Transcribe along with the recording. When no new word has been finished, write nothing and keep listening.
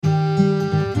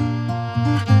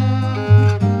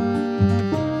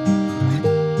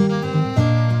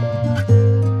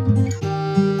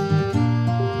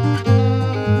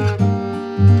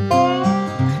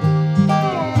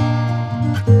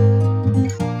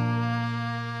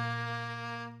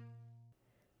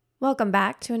Welcome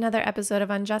back to another episode of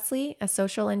Unjustly, a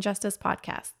social injustice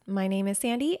podcast. My name is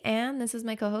Sandy, and this is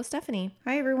my co-host Stephanie.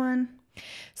 Hi, everyone.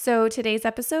 So today's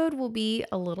episode will be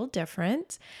a little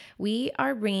different. We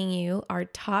are bringing you our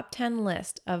top 10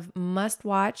 list of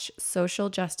must-watch social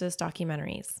justice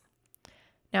documentaries.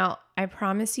 Now, I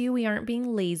promise you we aren't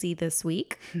being lazy this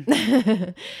week,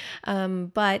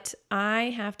 but I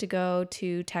have to go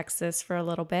to Texas for a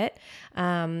little bit.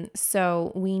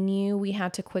 So we knew we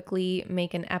had to quickly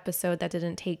make an episode that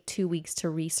didn't take 2 weeks to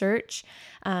research.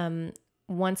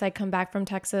 Once I come back from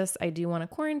Texas, I do want to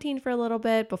quarantine for a little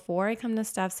bit before I come to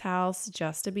Steph's house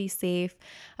just to be safe.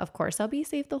 Of course, I'll be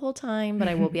safe the whole time, but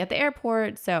I will be at the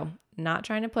airport. So not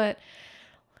trying to put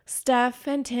Steph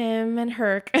and Tim and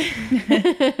Herc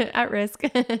at risk.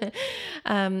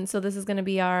 So this is going to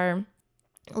be our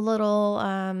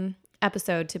little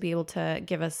episode to be able to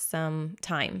give us some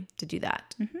time to do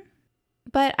that. Mm-hmm.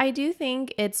 But I do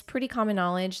think it's pretty common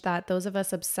knowledge that those of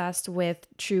us obsessed with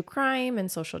true crime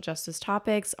and social justice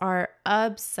topics are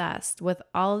obsessed with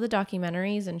all of the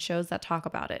documentaries and shows that talk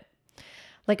about it.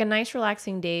 Like a nice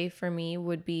relaxing day for me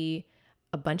would be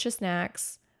a bunch of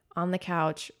snacks on the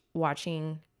couch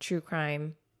watching true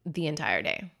crime the entire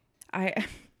day.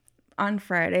 On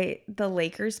Friday, the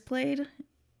Lakers played.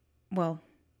 Well,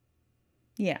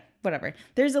 yeah, whatever.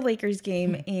 There's a Lakers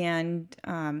game, and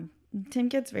Tim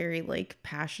gets very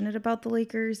passionate about the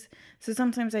Lakers. So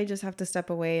sometimes I just have to step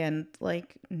away and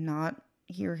not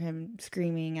hear him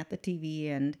screaming at the TV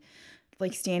and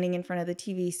standing in front of the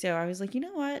TV. So I was like, you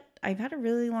know what? I've had a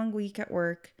really long week at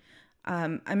work.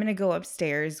 I'm going to go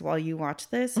upstairs while you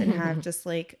watch this and have just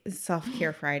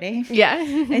self-care Friday. Yeah.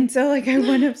 And so I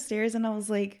went upstairs and I was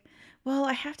like, well,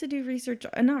 I have to do research,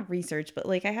 not research, but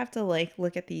I have to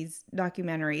look at these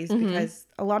documentaries because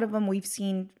a lot of them we've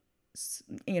seen,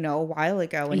 a while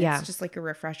ago, and it's just a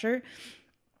refresher.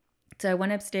 So I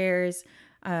went upstairs.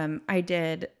 I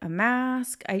did a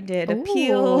mask, I did a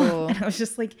peel, and I was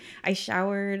just I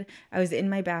showered, I was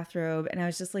in my bathrobe, and I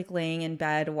was just laying in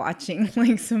bed watching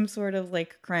some sort of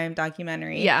crime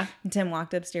documentary. Yeah. And Tim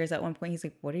walked upstairs at one point. He's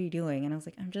like, "What are you doing?" And I was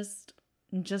like, I'm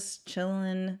just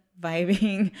chilling,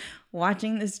 vibing,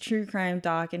 watching this true crime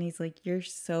doc. And he's like, "You're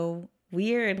so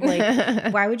weird.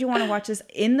 Why would you want to watch this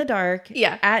in the dark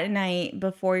at night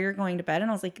before you're going to bed?"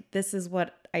 And I was like, this is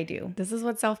what I do. This is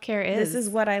what self-care is. This is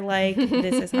what I like.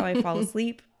 This is how I fall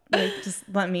asleep. Just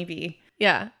let me be.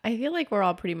 Yeah. I feel like we're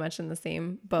all pretty much in the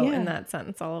same boat in that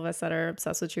sense. All of us that are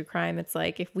obsessed with true crime. It's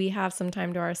if we have some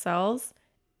time to ourselves,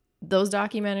 those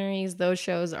documentaries, those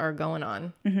shows are going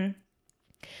on. Mm-hmm.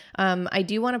 I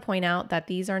do want to point out that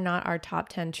these are not our top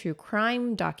 10 true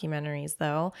crime documentaries,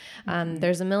 though.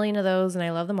 There's a million of those, and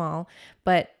I love them all.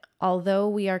 But although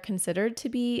we are considered to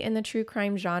be in the true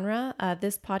crime genre,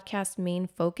 this podcast's main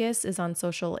focus is on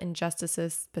social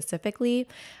injustices specifically,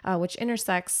 which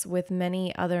intersects with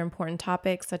many other important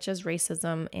topics such as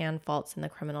racism and faults in the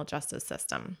criminal justice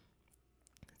system.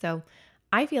 So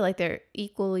I feel like they're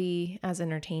equally as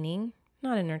entertaining,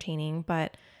 not entertaining,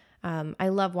 but I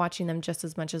love watching them just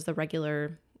as much as the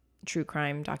regular true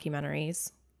crime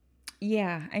documentaries.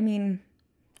 Yeah, I mean,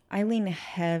 I lean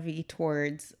heavy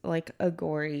towards a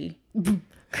gory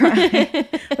crime.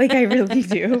 I really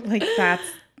do.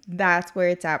 That's where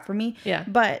it's at for me. Yeah.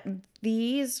 But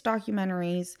these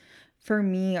documentaries for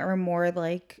me are more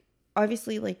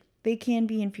obviously they can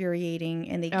be infuriating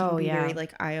and they can be very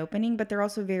eye-opening, but they're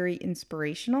also very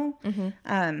inspirational. Mm-hmm.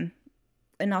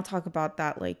 And I'll talk about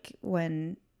that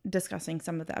when discussing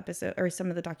some of the episode or some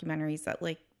of the documentaries that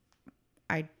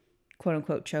I quote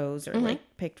unquote chose or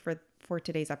picked for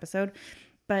today's episode.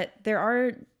 But there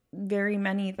are very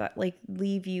many that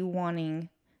leave you wanting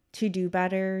to do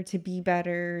better, to be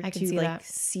better, to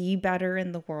see better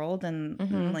in the world and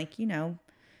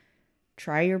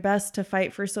try your best to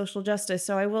fight for social justice.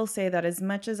 So I will say that as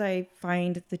much as I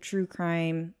find the true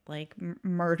crime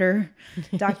murder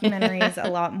documentaries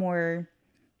a lot more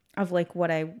of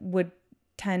what I would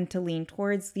tend to lean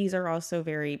towards, these are also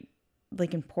very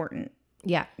important.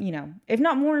 Yeah. If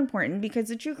not more important, because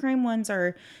the true crime ones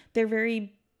they're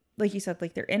very, like you said,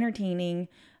 they're entertaining,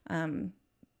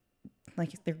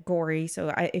 they're gory.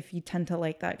 So if you tend to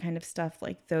like that kind of stuff,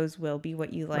 those will be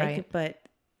what you like. Right. But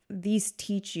these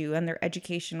teach you and they're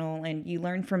educational and you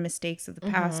learn from mistakes of the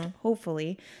past,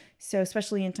 hopefully. So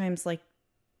especially in times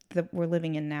that we're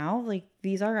living in now,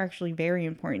 these are actually very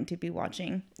important to be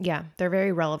watching. Yeah, they're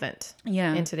very relevant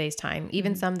in today's time.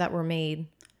 Even some that were made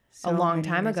a long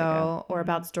time ago or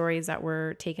about stories that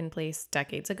were taken place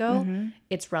decades ago,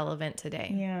 it's relevant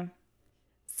today. Yeah.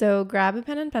 So grab a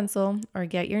pen and pencil or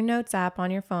get your notes app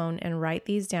on your phone and write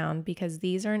these down because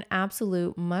these are an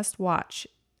absolute must watch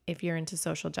if you're into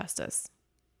social justice.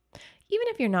 Even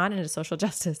if you're not into social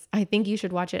justice, I think you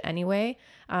should watch it anyway.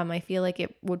 I feel like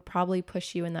it would probably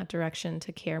push you in that direction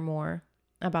to care more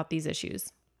about these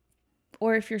issues.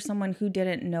 Or if you're someone who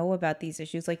didn't know about these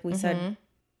issues, like we said,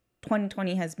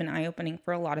 2020 has been eye-opening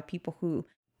for a lot of people who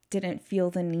didn't feel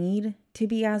the need to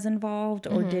be as involved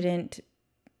or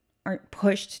aren't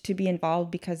pushed to be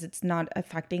involved because it's not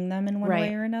affecting them in one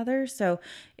way or another. So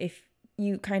if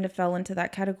you kind of fell into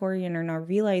that category and are now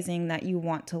realizing that you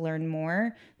want to learn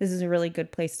more, this is a really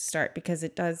good place to start, because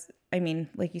it does, I mean,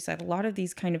 like you said, a lot of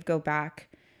these kind of go back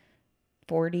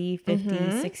 40,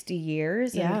 50, 60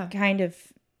 years and kind of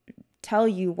tell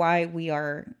you why we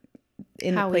are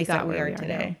in the place that we are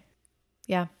today.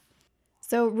 Yeah.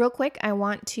 So real quick, I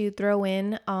want to throw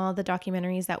in all the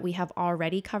documentaries that we have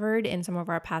already covered in some of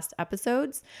our past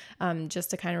episodes,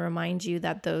 just to kind of remind you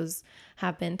that those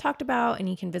have been talked about and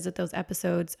you can visit those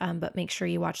episodes, but make sure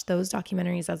you watch those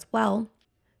documentaries as well.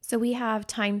 So we have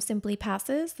Time Simply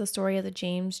Passes, the story of the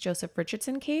James Joseph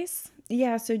Richardson case.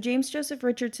 Yeah, so James Joseph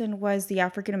Richardson was the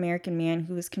African-American man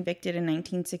who was convicted in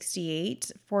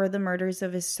 1968 for the murders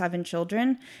of his 7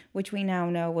 children, which we now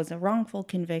know was a wrongful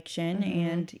conviction.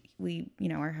 And we,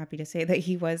 are happy to say that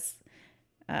he was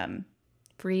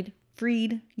freed.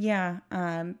 Yeah.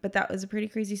 But that was a pretty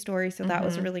crazy story. So that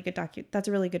was a really good that's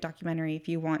a really good documentary if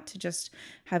you want to just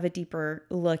have a deeper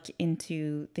look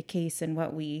into the case and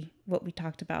what we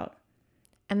talked about.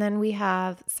 And then we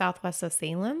have Southwest of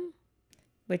Salem,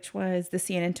 which was the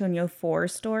San Antonio 4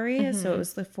 story. So it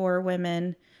was the 4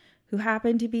 women who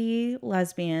happened to be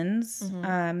lesbians,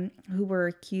 who were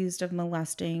accused of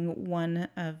molesting one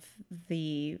of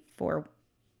the 4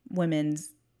 women's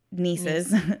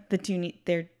nieces, their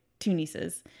 2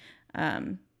 nieces.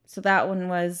 So that one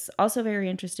was also very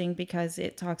interesting because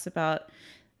it talks about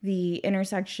the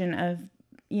intersection of,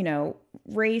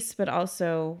 race, but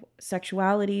also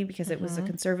sexuality, because it was a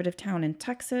conservative town in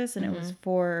Texas and it was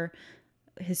for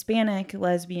Hispanic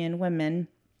lesbian women.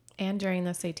 And during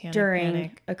the Satanic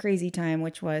Panic. A crazy time,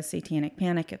 which was Satanic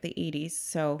Panic of the 80s.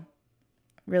 So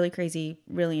really crazy,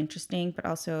 really interesting, but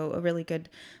also a really good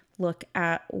look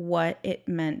at what it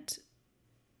meant,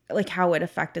 like how it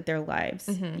affected their lives,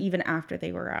 even after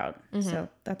they were out. So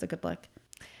that's a good look.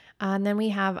 And then we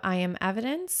have I Am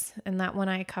Evidence, and that one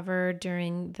I covered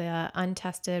during the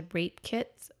Untested Rape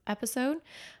Kits episode.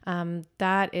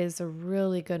 That is a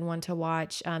really good one to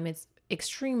watch. It's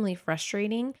extremely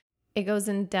frustrating. It goes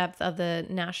in depth of the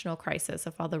national crisis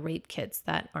of all the rape kits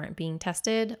that aren't being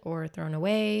tested or thrown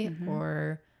away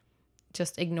or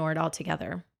just ignored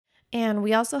altogether. And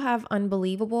we also have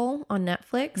Unbelievable on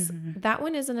Netflix. That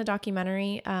one isn't a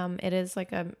documentary. It is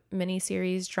like a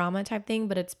mini-series drama type thing,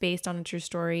 but it's based on a true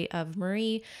story of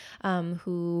Marie,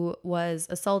 who was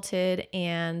assaulted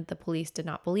and the police did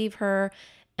not believe her,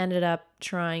 ended up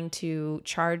trying to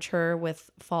charge her with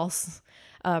false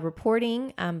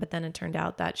reporting, but then it turned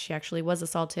out that she actually was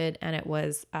assaulted and it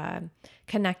was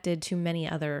connected to many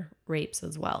other rapes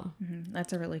as well.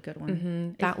 That's a really good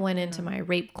one. That went into my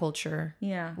rape culture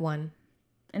one.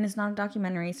 And it's not a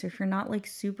documentary, so if you're not like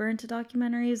super into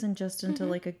documentaries and just into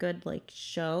like a good like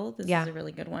show, this is a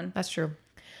really good one. That's true.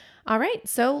 All right,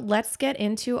 so let's get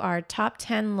into our top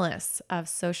 10 lists of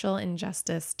social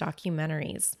injustice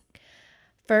documentaries.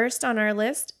 First on our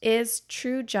list is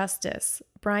True Justice,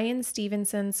 Bryan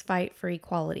Stevenson's Fight for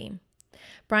Equality.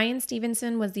 Bryan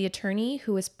Stevenson was the attorney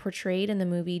who was portrayed in the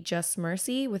movie Just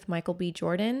Mercy with Michael B.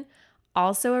 Jordan.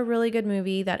 Also a really good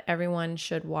movie that everyone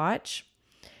should watch.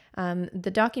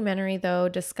 The documentary, though,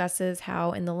 discusses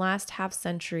how in the last half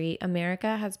century,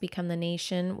 America has become the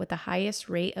nation with the highest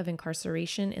rate of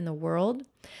incarceration in the world,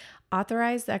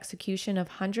 authorized the execution of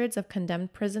hundreds of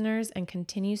condemned prisoners, and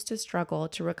continues to struggle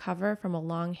to recover from a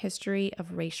long history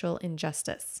of racial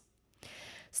injustice.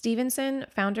 Stevenson,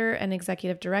 founder and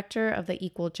executive director of the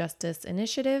Equal Justice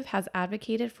Initiative, has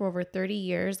advocated for over 30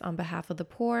 years on behalf of the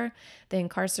poor, the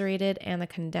incarcerated, and the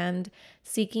condemned,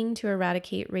 seeking to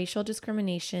eradicate racial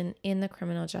discrimination in the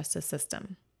criminal justice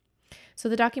system. So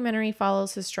the documentary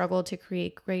follows his struggle to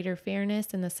create greater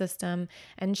fairness in the system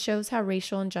and shows how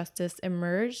racial injustice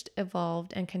emerged,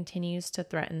 evolved, and continues to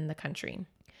threaten the country.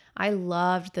 I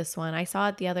loved this one. I saw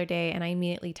it the other day and I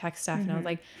immediately texted Steph and I was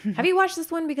like, have you watched this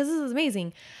one? Because this is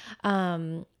amazing.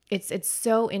 It's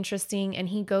so interesting, and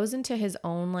he goes into his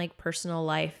own like personal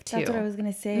life too. That's what I was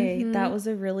going to say. That was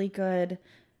a really good,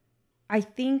 I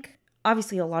think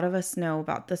obviously a lot of us know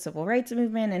about the civil rights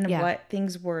movement and what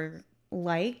things were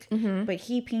like, but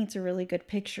he paints a really good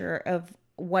picture of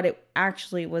what it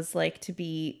actually was like to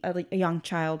be a young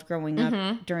child growing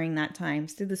up during that time.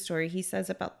 Through the story he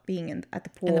says about being at the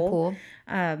pool.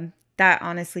 that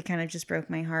honestly kind of just broke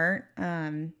my heart.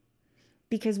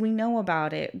 Because we know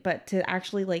about it, but to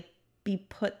actually like be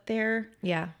put there,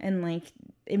 and like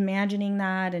imagining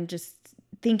that and just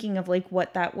thinking of like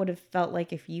what that would have felt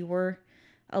like if you were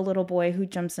a little boy who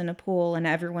jumps in a pool and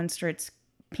everyone starts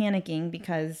panicking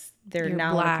because they're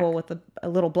now black. In a pool with a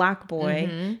little black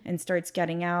boy, and starts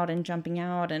getting out and jumping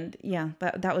out, and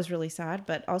that was really sad,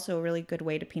 but also a really good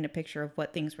way to paint a picture of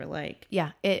what things were like.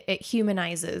 It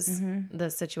humanizes the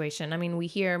situation. I mean, we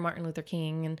hear Martin Luther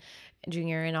King and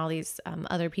Jr. and all these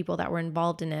other people that were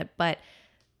involved in it, but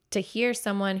to hear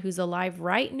someone who's alive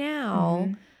right now,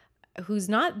 who's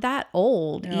not that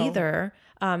old either,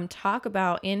 talk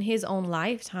about in his own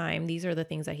lifetime, these are the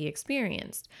things that he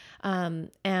experienced.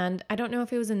 And I don't know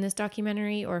if it was in this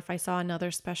documentary or if I saw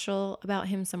another special about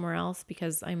him somewhere else,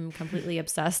 because I'm completely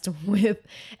obsessed with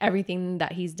everything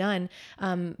that he's done.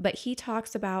 But he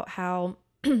talks about how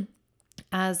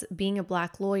as being a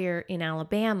black lawyer in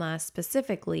Alabama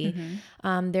specifically,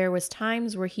 there was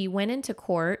times where he went into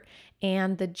court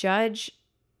and the judge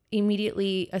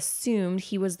immediately assumed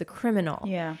he was the criminal.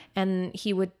 And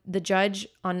the judge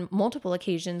on multiple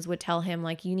occasions would tell him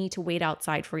like, you need to wait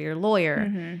outside for your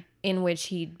lawyer, in which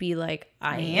he'd be like,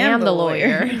 I am the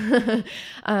lawyer.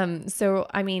 So,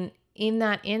 I mean, in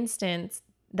that instance,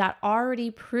 that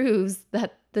already proves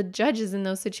that the judges in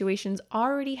those situations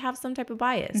already have some type of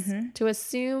bias to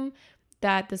assume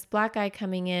that this black guy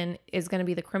coming in is going to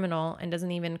be the criminal and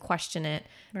doesn't even question it,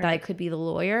 that I could be the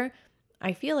lawyer.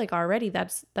 I feel like already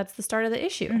that's the start of the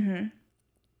issue.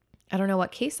 I don't know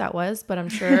what case that was, but I'm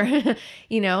sure,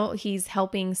 he's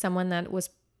helping someone that was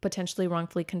potentially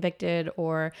wrongfully convicted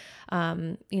or,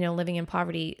 living in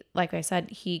poverty. Like I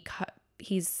said,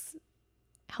 he's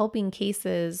helping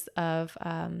cases of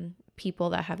people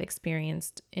that have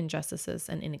experienced injustices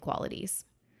and inequalities.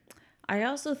 I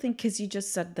also think, because you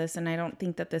just said this, and I don't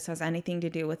think that this has anything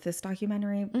to do with this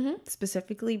documentary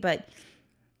specifically, but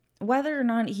whether or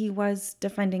not he was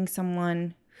defending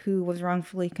someone who was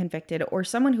wrongfully convicted or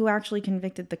someone who actually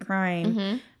convicted the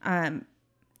crime,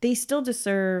 they still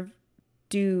deserve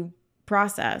due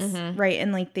process, right?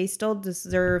 And like they still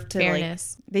deserve to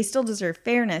fairness. They still deserve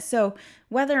fairness. So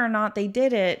whether or not they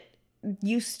did it,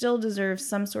 you still deserve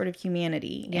some sort of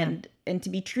humanity and to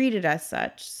be treated as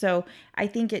such. So I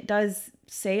think it does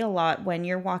say a lot when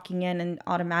you're walking in and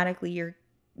automatically you're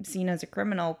seen as a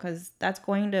criminal, because that's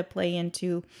going to play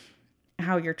into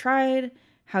how you're tried,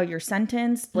 how you're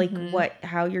sentenced, like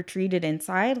how you're treated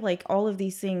inside, like all of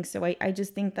these things. So I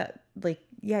just think that we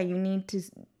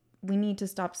need to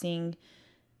stop seeing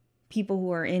people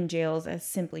who are in jails as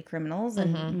simply criminals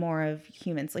and more of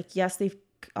humans. Like, yes, they've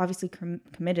obviously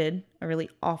committed a really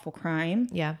awful crime.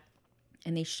 Yeah.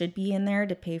 And they should be in there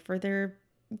to pay for their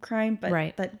crime.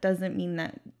 But that doesn't mean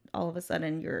that all of a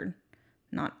sudden you're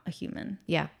not a human.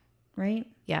 Yeah. Right?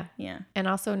 Yeah. Yeah. And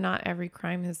also not every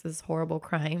crime is this horrible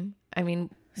crime. I mean,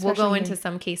 we'll go into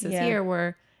some cases here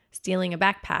where stealing a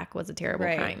backpack was a terrible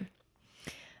crime.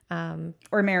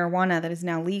 Or marijuana that is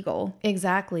now legal.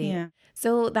 Exactly. Yeah.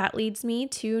 So that leads me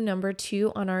to number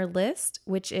 2 on our list,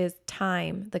 which is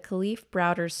Time, the Kalief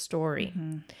Browder story.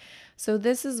 So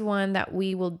this is one that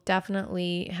we will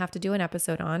definitely have to do an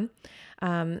episode on.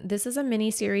 This is a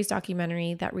mini-series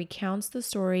documentary that recounts the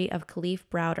story of Kalief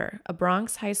Browder, a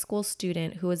Bronx high school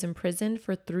student who was imprisoned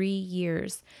for 3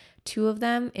 years, 2 of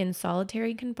them in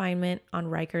solitary confinement on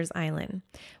Rikers Island,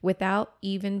 without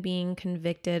even being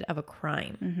convicted of a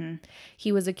crime.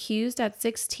 He was accused at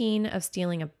 16 of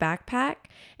stealing a backpack,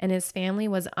 and his family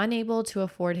was unable to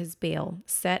afford his bail,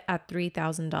 set at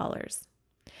 $3,000.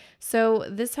 So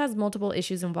this has multiple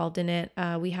issues involved in it.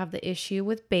 We have the issue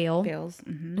with bail. Bails.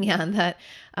 Yeah, that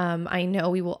I know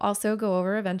we will also go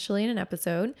over eventually in an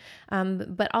episode.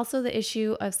 But also the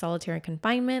issue of solitary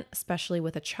confinement, especially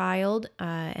with a child.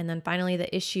 And then finally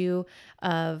the issue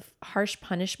of harsh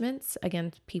punishments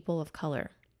against people of color.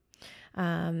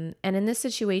 And in this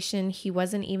situation, he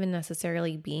wasn't even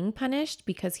necessarily being punished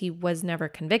because he was never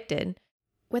convicted.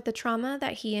 With the trauma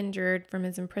that he endured from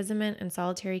his imprisonment and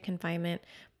solitary confinement,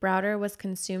 Browder was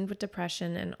consumed with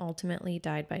depression and ultimately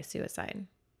died by suicide.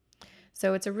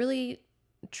 So it's a really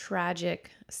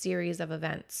tragic series of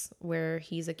events where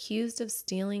he's accused of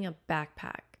stealing a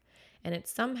backpack, and it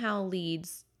somehow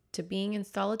leads to being in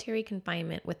solitary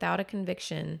confinement without a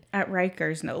conviction. At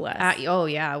Rikers, no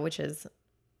less. Which is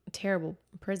a terrible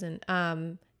prison.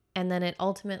 And then it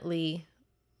ultimately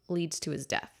leads to his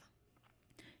death.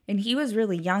 And he was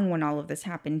really young when all of this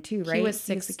happened too, right? He was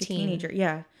 16. He was like a teenager.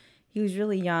 Yeah. He was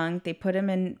really young. They put him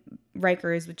in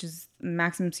Rikers, which is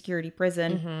maximum security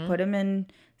prison, put him in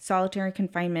solitary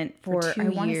confinement for 2 years. I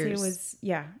want to say it was,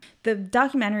 yeah. The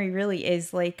documentary really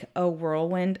is like a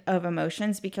whirlwind of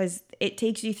emotions because it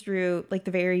takes you through like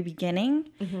the very beginning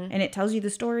and it tells you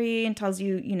the story and tells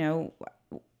you, you know,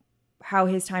 how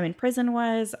his time in prison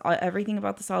was, everything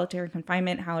about the solitary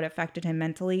confinement, how it affected him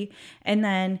mentally. And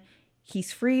then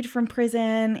he's freed from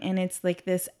prison and it's like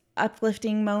this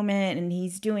uplifting moment and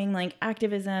he's doing like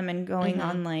activism and going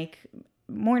on like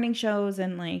morning shows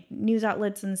and like news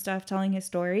outlets and stuff telling his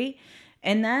story.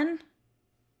 And then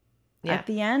at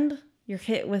the end, you're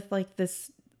hit with like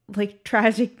this like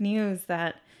tragic news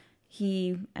that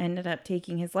he ended up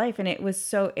taking his life. And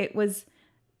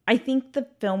I think the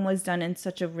film was done in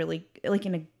such a really, like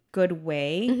in a good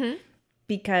way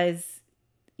because,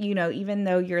 you know, even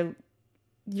though you're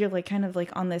like kind of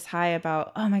like on this high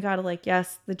about, oh my God, like,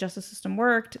 yes, the justice system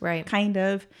worked, right? Kind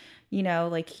of, you know,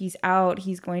 like he's out,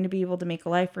 he's going to be able to make a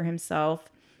life for himself.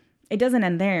 It doesn't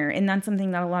end there. And that's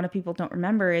something that a lot of people don't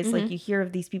remember is like you hear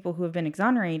of these people who have been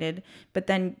exonerated, but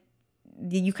then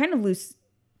you kind of lose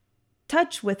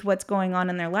touch with what's going on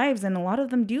in their lives. And a lot of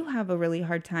them do have a really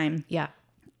hard time. Yeah.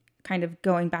 Kind of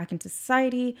going back into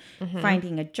society,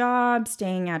 finding a job,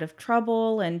 staying out of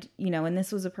trouble. And, you know, and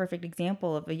this was a perfect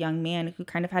example of a young man who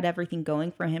kind of had everything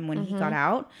going for him when he got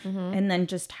out. And then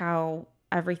just how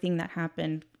everything that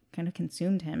happened kind of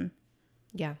consumed him.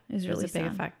 Yeah. It was really a big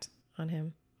effect on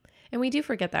him. And we do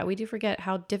forget that. We do forget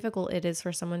how difficult it is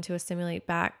for someone to assimilate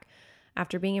back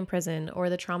after being in prison or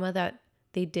the trauma that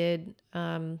they did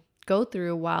go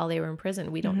through while they were in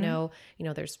prison. We don't know, you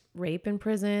know, there's rape in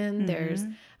prison, there's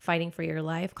fighting for your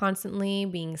life constantly,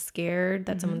 being scared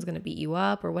that someone's going to beat you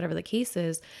up or whatever the case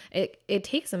is. It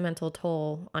takes a mental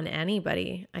toll on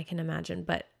anybody, I can imagine,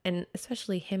 and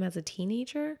especially him as a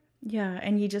teenager. Yeah,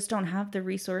 and you just don't have the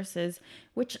resources,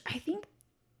 which I think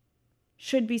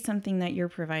should be something that you're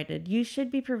provided. You should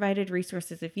be provided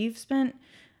resources. If you've spent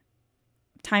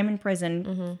time in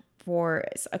prison for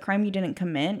a crime you didn't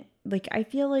commit, like I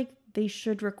feel like they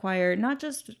should require not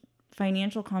just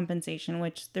financial compensation,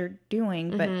 which they're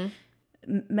doing, but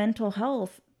mental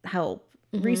health help,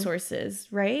 resources,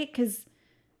 right? Because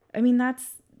I mean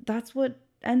that's what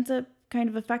ends up kind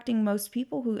of affecting most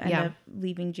people who end up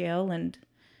leaving jail. And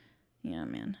yeah,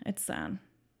 man, it's sad.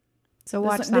 So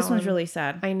watch this one's really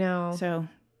sad. I know. So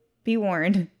be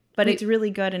warned. But it's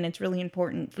really good and it's really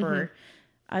important for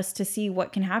us to see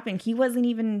what can happen. He wasn't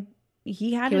even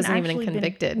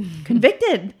convicted.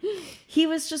 Convicted. He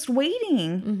was just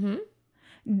waiting.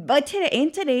 But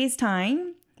in today's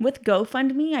time with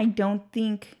GoFundMe, I don't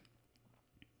think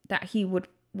that he would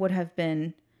have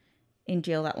been in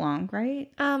jail that long,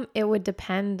 right? It would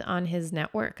depend on his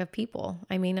network of people.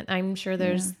 I mean, I'm sure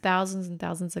there's thousands and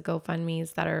thousands of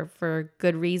GoFundMes that are for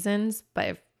good reasons, but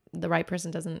if the right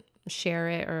person doesn't share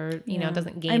it or, you know,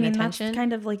 doesn't gain attention. That's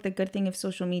kind of like the good thing of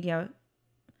social media.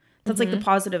 That's like the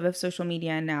positive of social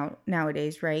media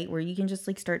nowadays, right? Where you can just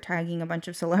like start tagging a bunch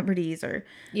of celebrities or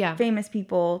famous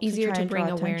people. Easier to bring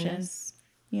awareness.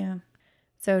 Yeah.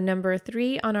 So number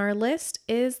 3 on our list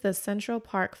is the Central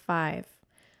Park 5.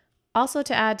 Also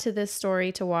to add to this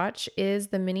story to watch is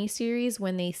the miniseries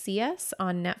When They See Us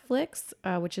on Netflix,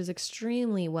 which is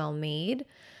extremely well made.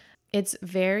 It's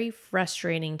very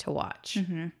frustrating to watch.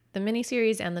 The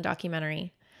miniseries and the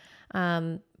documentary.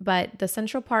 But the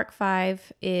Central Park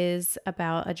 5 is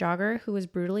about a jogger who was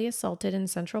brutally assaulted in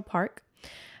Central Park.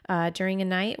 During a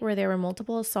night where there were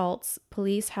multiple assaults,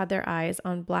 police had their eyes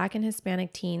on Black and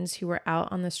Hispanic teens who were out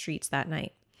on the streets that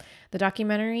night. The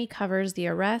documentary covers the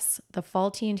arrests, the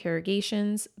faulty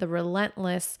interrogations, the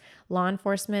relentless law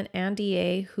enforcement and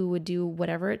DA who would do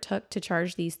whatever it took to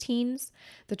charge these teens,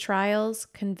 the trials,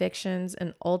 convictions,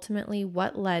 and ultimately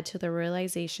what led to the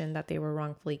realization that they were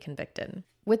wrongfully convicted.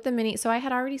 So I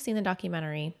had already seen the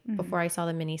documentary before I saw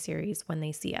the miniseries When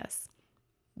They See Us.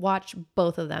 Watch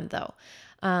both of them though.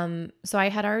 So I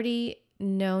had already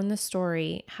known the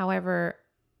story. However,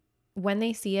 When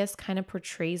They See Us kind of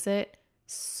portrays it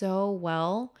so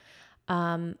well.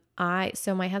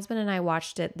 So my husband and I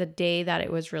watched it the day that it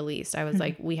was released. I was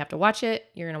like, we have to watch it.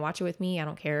 You're going to watch it with me. I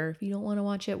don't care if you don't want to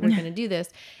watch it. We're going to do this.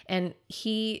 And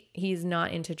he's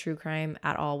not into true crime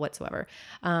at all whatsoever.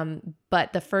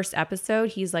 But the first episode,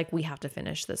 he's like, we have to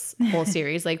finish this whole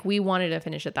series. Like we wanted to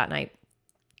finish it that night.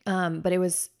 But it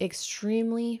was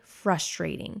extremely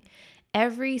frustrating.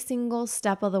 Every single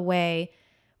step of the way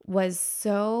was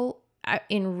so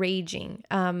enraging.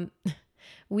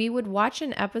 We would watch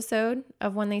an episode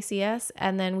of When They See Us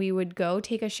and then we would go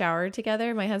take a shower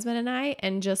together, my husband and I,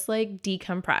 and just like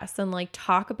decompress and like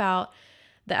talk about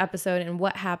the episode and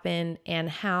what happened and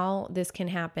how this can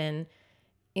happen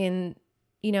in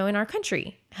our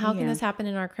country? How can this happen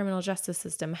in our criminal justice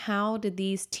system? How did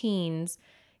these teens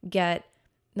get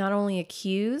not only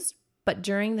accused, but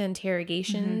during the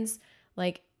interrogations,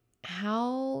 like,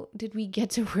 how did we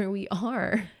get to where we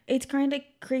are? It's kind of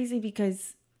crazy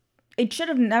because it should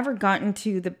have never gotten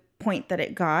to the point that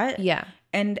it got. Yeah.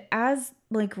 And as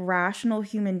like rational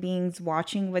human beings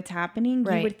watching what's happening,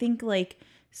 you would think like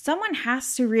someone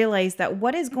has to realize that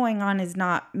what is going on is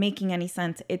not making any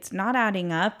sense. It's not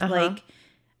adding up. Like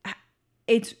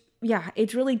it's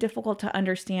really difficult to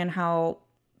understand how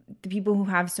the people who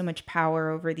have so much power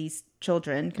over these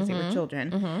children, because they were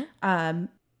children,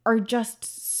 are just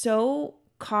so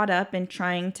caught up in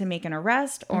trying to make an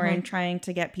arrest or in trying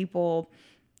to get people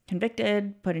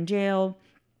convicted, put in jail,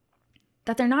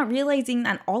 that they're not realizing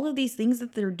that all of these things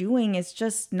that they're doing is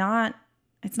just not,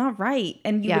 it's not right.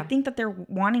 And you would think that they're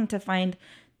wanting to find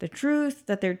the truth,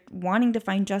 that they're wanting to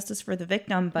find justice for the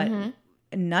victim, but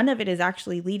none of it is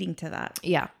actually leading to that.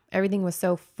 Yeah. Everything was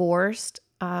so forced.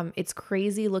 It's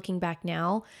crazy looking back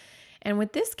now. And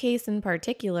with this case in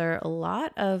particular, a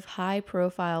lot of high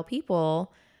profile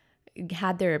people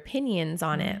had their opinions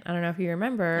on it. I don't know if you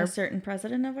remember. A certain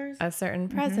president of ours? A certain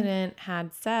president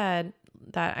had said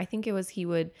that, I think it was, he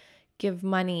would give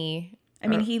money. I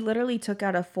mean, he literally took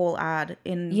out a full ad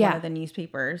in one of the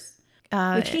newspapers.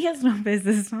 Which he has no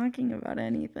business talking about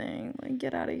anything. Like,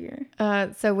 get out of here.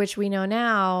 So which we know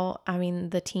now, I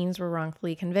mean, the teens were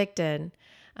wrongfully convicted.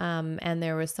 And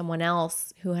there was someone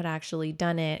else who had actually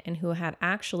done it and who had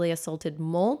actually assaulted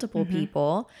multiple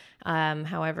people.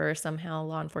 However, somehow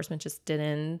law enforcement just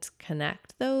didn't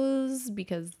connect those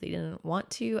because they didn't want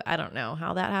to. I don't know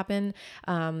how that happened.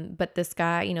 But this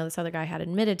guy, this other guy had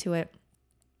admitted to it.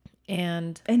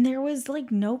 And there was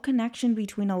like no connection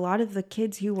between a lot of the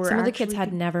kids who were some of the kids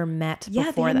had never met before that.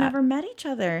 Yeah, they had never met each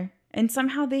other. And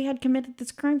somehow they had committed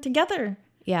this crime together.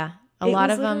 Yeah. A lot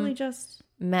of them just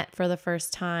met for the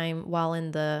first time while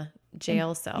in the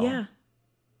jail cell. Yeah.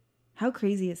 How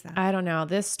crazy is that? I don't know.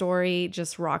 This story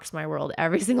just rocks my world.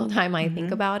 Every single time I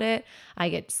think about it, I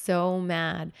get so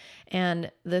mad.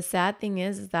 And the sad thing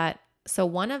is that, so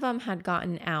one of them had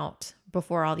gotten out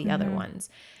before all the other ones.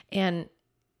 And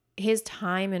his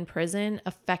time in prison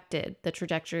affected the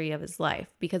trajectory of his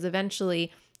life because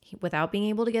eventually, without being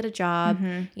able to get a job,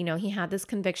 he had this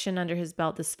conviction under his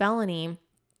belt, this felony.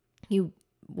 He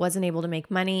wasn't able to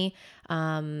make money.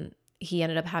 He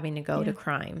ended up having to go to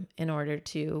crime in order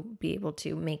to be able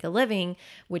to make a living,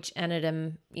 which ended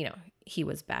him, he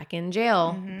was back in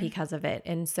jail because of it.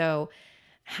 And so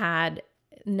had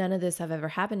none of this have ever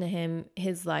happened to him,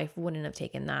 his life wouldn't have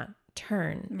taken that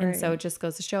turn. Right. And so it just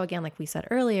goes to show, again, like we said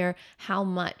earlier, how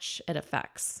much it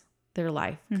affects their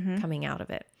life coming out of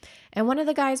it. And one of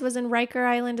the guys was in Riker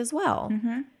Island as well.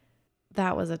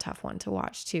 That was a tough one to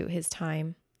watch too, his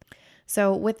time.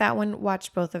 So with that one,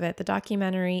 watch both of it, the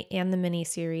documentary and the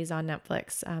miniseries on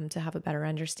Netflix, to have a better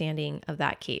understanding of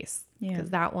that case. Because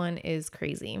that one is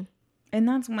crazy. And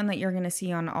that's one that you're going to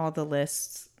see on all the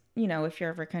lists, if you're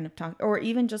ever kind of talking, or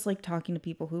even just like talking to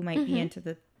people who might be into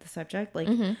the subject. Like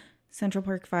Central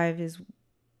Park 5 is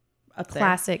a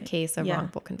classic case of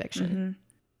wrongful conviction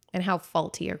and how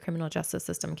faulty our criminal justice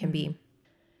system can be.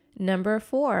 Number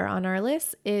 4 on our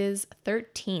list is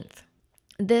 13th.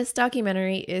 This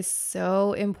documentary is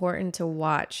so important to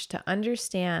watch to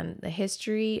understand the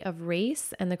history of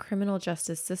race and the criminal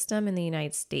justice system in the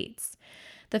United States.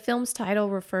 The film's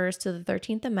title refers to the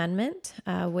 13th Amendment,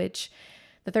 which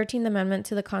the 13th Amendment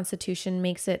to the Constitution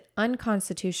makes it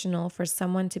unconstitutional for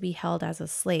someone to be held as a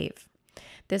slave.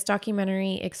 This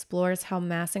documentary explores how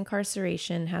mass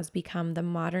incarceration has become the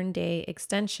modern day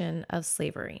extension of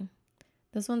slavery.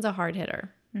 This one's a hard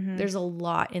hitter. There's a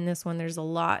lot in this one. There's a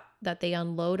lot that they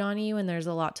unload on you and there's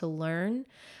a lot to learn.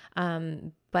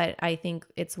 But I think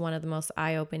it's one of the most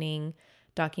eye-opening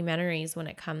documentaries when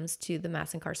it comes to the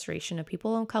mass incarceration of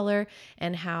people of color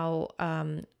and how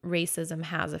racism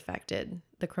has affected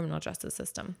the criminal justice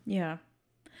system. Yeah.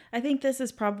 I think this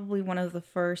is probably one of the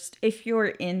first, if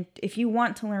you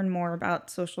want to learn more about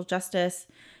social justice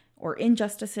or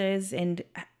injustices and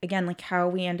again, like how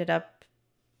we ended up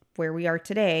where we are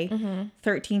today,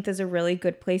 13th is a really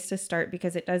good place to start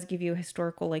because it does give you a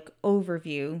historical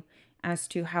overview as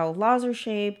to how laws are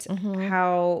shaped,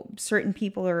 how certain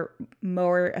people are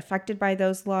more affected by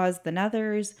those laws than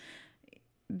others,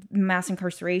 mass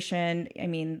incarceration,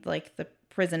 the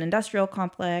prison industrial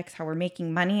complex, how we're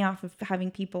making money off of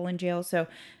having people in jail. So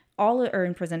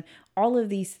in prison, all of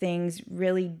these things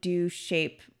really do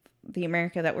shape the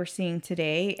America that we're seeing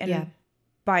today. And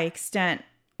by extent,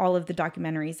 all of the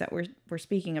documentaries that we're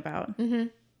speaking about.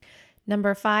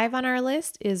 Number 5 on our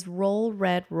list is Roll,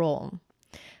 Red, Roll.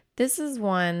 This is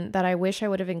one that I wish I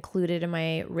would have included in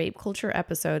my rape culture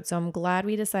episode, so I'm glad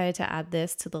we decided to add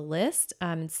this to the list.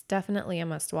 It's definitely a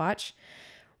must watch.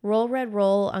 Roll Red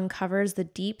Roll uncovers the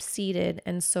deep-seated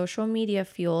and social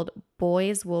media-fueled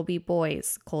boys will be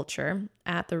boys culture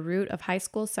at the root of high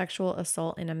school sexual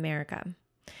assault in America.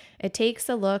 It takes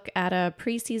a look at a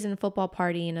preseason football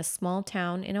party in a small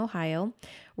town in Ohio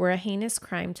where a heinous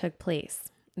crime took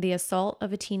place: the assault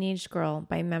of a teenage girl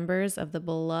by members of the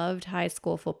beloved high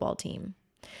school football team.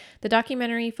 The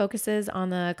documentary focuses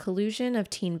on the collusion of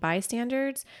teen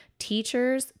bystanders,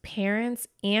 teachers, parents,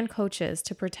 and coaches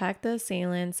to protect the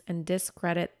assailants and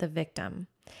discredit the victim.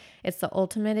 It's the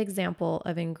ultimate example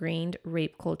of ingrained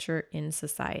rape culture in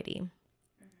society.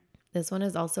 This one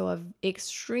is also an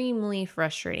extremely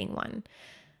frustrating one.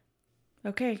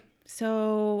 Okay,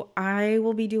 so I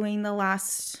will be doing the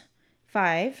last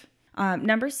 5.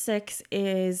 Number 6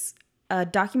 is a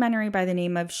documentary by the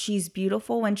name of She's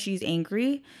Beautiful When She's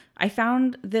Angry. I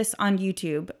found this on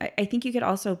YouTube. I think you could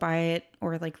also buy it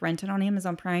or like rent it on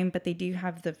Amazon Prime, but they do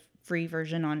have the free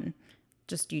version on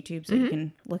just YouTube, so you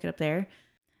can look it up there.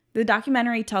 The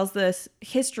documentary tells the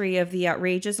history of the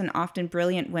outrageous and often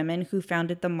brilliant women who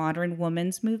founded the modern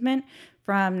women's movement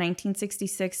from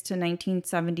 1966 to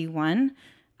 1971.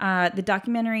 The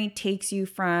documentary takes you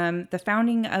from the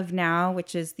founding of NOW,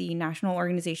 which is the National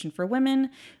Organization for Women,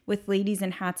 with ladies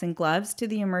in hats and gloves, to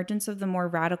the emergence of the more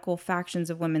radical factions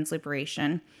of women's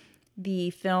liberation. The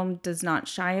film does not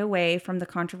shy away from the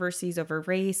controversies over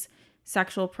race,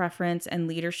 sexual preference, and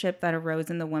leadership that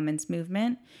arose in the women's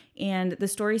movement. And the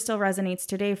story still resonates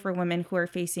today for women who are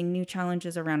facing new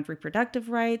challenges around reproductive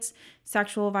rights,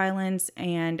 sexual violence,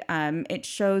 and it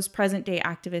shows present-day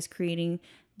activists creating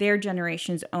their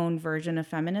generation's own version of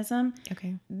feminism.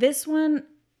 Okay. This one,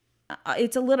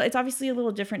 it's obviously a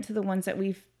little different to the ones that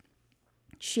we've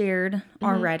shared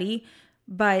already,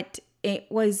 but it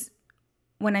was,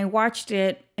 when I watched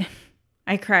it,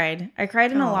 I cried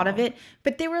in a lot of it,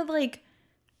 but they were like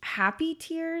happy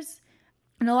tears.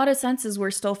 In a lot of senses,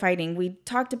 we're still fighting. We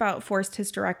talked about forced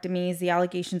hysterectomies, the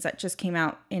allegations that just came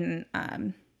out in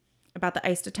about the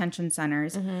ICE detention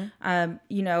centers.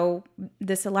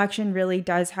 This election really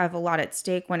does have a lot at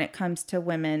stake when it comes to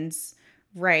women's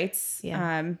rights,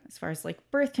 as far as like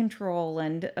birth control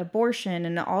and abortion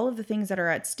and all of the things that are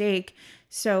at stake.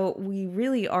 So we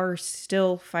really are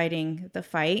still fighting the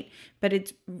fight, but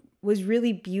it was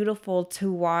really beautiful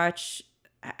to watch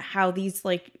how these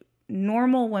like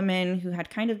normal women who had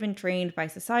kind of been trained by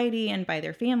society and by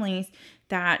their families,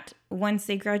 that once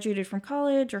they graduated from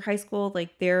college or high school,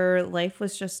 like their life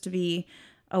was just to be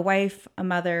a wife, a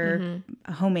mother,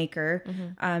 a homemaker,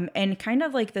 and kind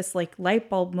of like this like light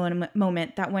bulb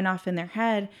moment that went off in their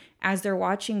head as they're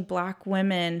watching Black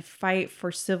women fight for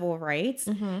civil rights,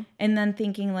 and then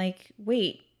thinking like,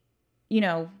 wait,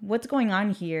 what's going on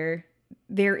here?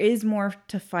 There is more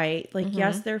to fight. Like,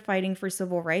 yes, they're fighting for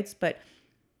civil rights, but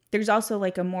there's also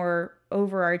like a more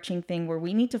overarching thing where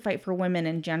we need to fight for women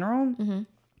in general.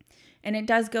 And it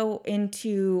does go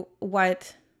into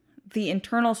what the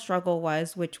internal struggle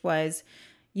was, which was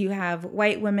you have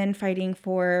white women fighting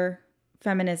for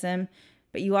feminism,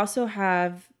 but you also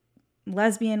have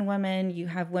lesbian women, you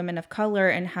have women of color,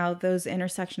 and how those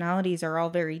intersectionalities are all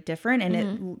very different.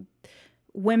 And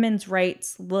women's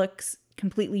rights looks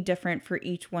completely different for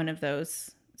each one of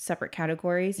those separate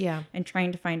categories. And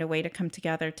trying to find a way to come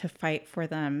together to fight for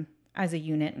them as a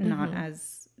unit and not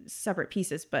as separate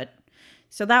pieces. But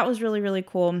so that was really, really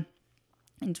cool.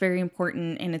 It's very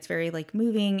important, and it's very like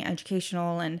moving,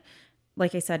 educational, and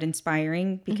like I said,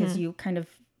 inspiring, because you kind of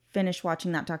finish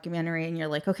watching that documentary and you're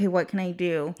like, okay, what can I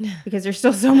do? Because there's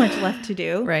still so much left to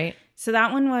do. Right. So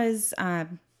that one was,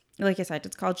 like I said,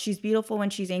 it's called She's Beautiful When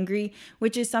She's Angry,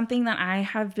 which is something that I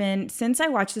have been, since I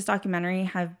watched this documentary,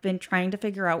 have been trying to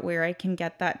figure out where I can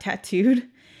get that tattooed,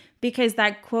 because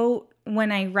that quote,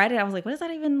 when I read it, I was like, what does that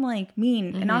even like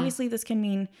mean? And obviously this can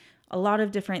mean a lot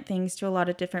of different things to a lot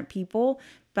of different people.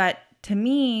 But to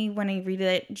me, when I read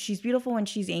it, She's Beautiful When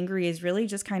She's Angry is really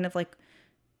just kind of like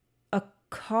a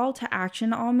call to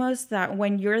action almost, that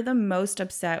when you're the most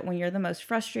upset, when you're the most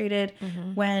frustrated,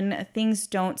 when things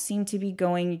don't seem to be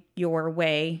going your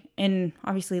way, and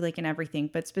obviously like in everything,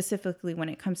 but specifically when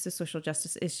it comes to social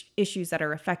justice issues that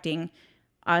are affecting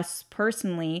us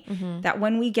personally, that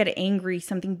when we get angry,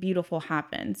 something beautiful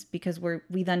happens because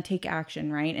we then take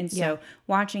action, right? And so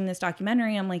watching this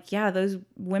documentary, I'm like, yeah, those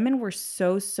women were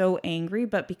so angry,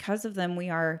 but because of them,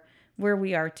 we are where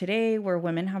we are today, where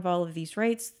women have all of these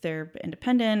rights, they're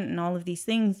independent and all of these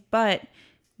things, but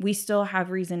we still have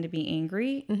reason to be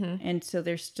angry. And so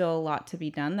there's still a lot to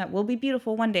be done that will be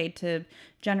beautiful one day to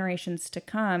generations to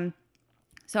come.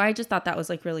 So I just thought that was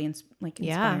like really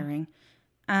inspiring.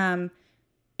 And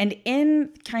in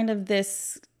kind of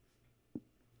this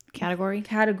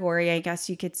category, I guess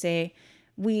you could say,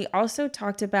 we also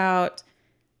talked about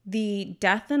the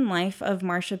death and life of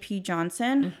Marsha P.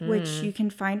 Johnson, which you can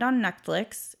find on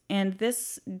Netflix. And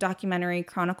this documentary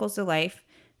chronicles the life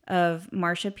of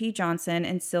Marsha P. Johnson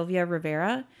and Sylvia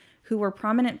Rivera, who were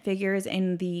prominent figures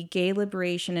in the gay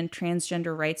liberation and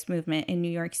transgender rights movement in New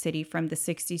York City from the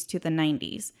 60s to the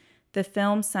 90s. The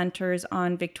film centers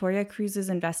on Victoria Cruz's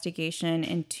investigation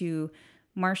into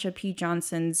Marsha P.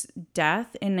 Johnson's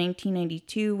death in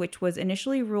 1992, which was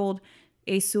initially ruled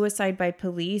a suicide by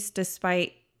police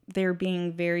despite there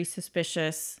being very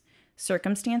suspicious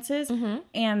circumstances.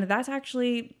 And that's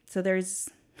actually, so there's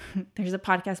a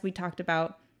podcast we talked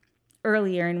about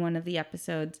earlier in one of the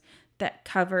episodes that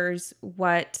covers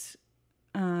what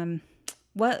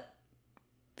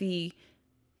the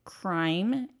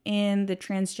crime in the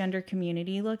transgender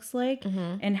community looks like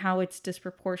and how it's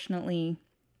disproportionately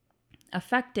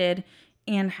affected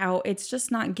and how it's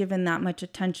just not given that much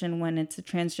attention when it's a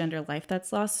transgender life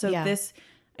that's lost. So this,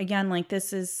 again, like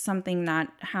this is something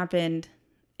that happened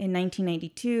in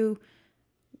 1992.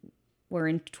 We're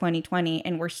in 2020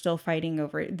 and we're still fighting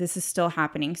over it. This is still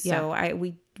happening. So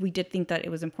we did think that it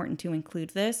was important to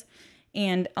include this.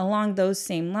 And along those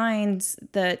same lines,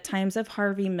 the Times of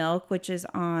Harvey Milk, which is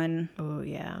on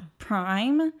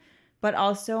Prime, but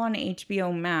also on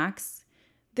HBO Max.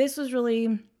 This was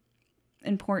really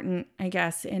important, I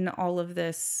guess, in all of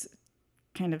this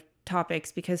kind of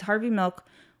topics because Harvey Milk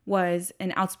was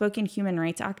an outspoken human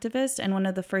rights activist and one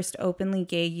of the first openly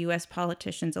gay U.S.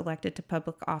 politicians elected to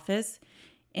public office.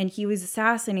 And he was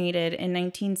assassinated in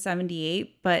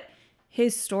 1978, but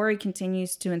his story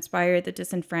continues to inspire the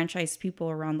disenfranchised people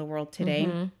around the world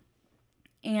today.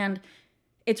 And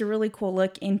it's a really cool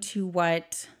look into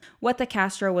what the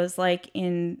Castro was like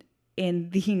in the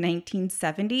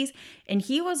 1970s. And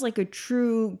he was like a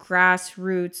true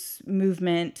grassroots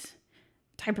movement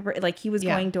type of, like he was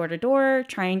going door to door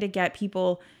trying to get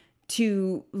people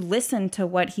to listen to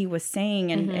what he was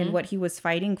saying and what he was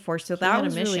fighting for. So that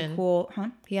was really cool.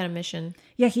 He had a mission.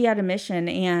 Yeah, he had a mission.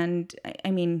 And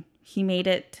I mean, he made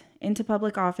it into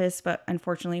public office, but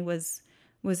unfortunately was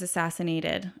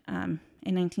assassinated in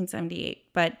 1978.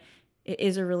 But it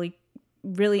is a really,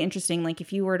 really interesting, like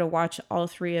if you were to watch all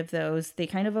three of those, they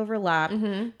kind of overlap.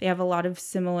 They have a lot of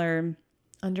similar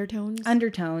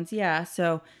undertones. Yeah.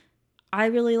 So I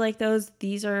really like those.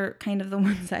 These are kind of the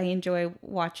ones I enjoy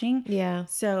watching. Yeah.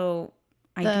 So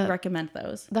I do recommend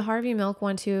those. The Harvey Milk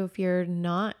one too, if you're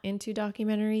not into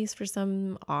documentaries for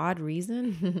some odd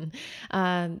reason,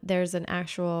 there's an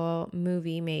actual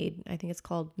movie made. I think it's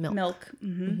called Milk.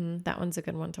 That one's a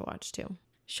good one to watch too.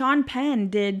 Sean Penn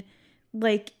did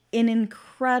like an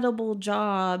incredible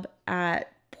job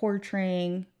at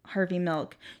portraying Harvey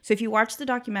Milk. So if you watch the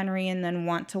documentary and then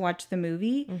want to watch the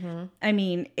movie, I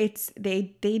mean, it's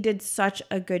they did such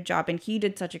a good job, and he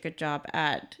did such a good job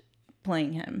at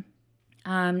playing him.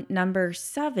 Number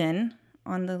 7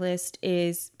 on the list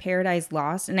is Paradise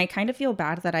Lost, and I kind of feel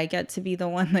bad that I get to be the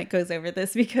one that goes over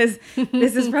this because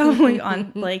this is probably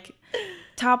on like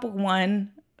top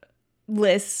 1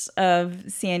 list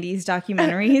of Sandy's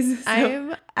documentaries. So.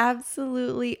 I'm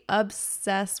absolutely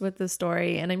obsessed with the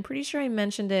story, and I'm pretty sure I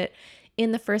mentioned it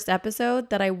in the first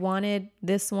episode that I wanted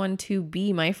this one to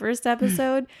be my first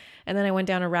episode, and then I went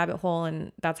down a rabbit hole,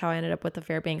 and that's how I ended up with the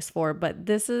Fairbanks 4. But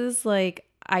this is like,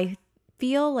 I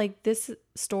feel like this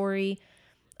story,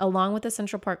 along with the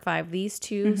Central Park 5, these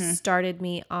two started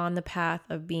me on the path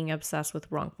of being obsessed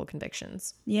with wrongful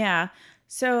convictions. Yeah.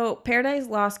 So Paradise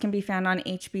Lost can be found on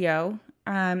HBO.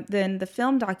 Then the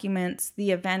film documents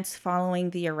the events following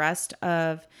the arrest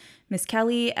of Miss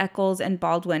Kelly, Eccles, and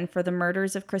Baldwin for the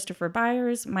murders of Christopher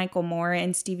Byers, Michael Moore,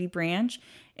 and Stevie Branch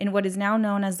in what is now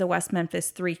known as the West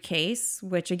Memphis 3 case,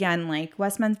 which again, like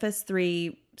West Memphis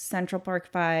 3, Central Park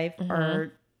 5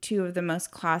 are two of the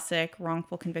most classic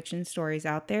wrongful conviction stories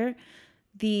out there.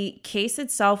 The case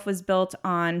itself was built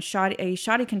on a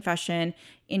shoddy confession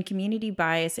in community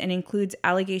bias and includes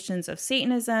allegations of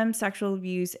Satanism, sexual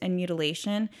abuse, and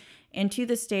mutilation. And to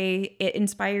this day, it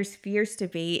inspires fierce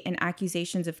debate and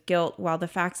accusations of guilt while the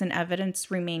facts and evidence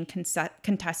remain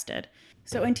contested.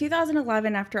 So in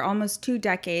 2011, after almost 2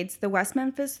 decades, the West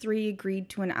Memphis 3 agreed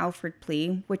to an Alford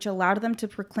plea, which allowed them to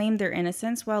proclaim their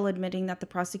innocence while admitting that the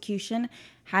prosecution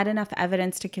had enough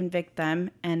evidence to convict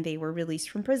them, and they were released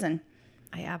from prison.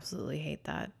 I absolutely hate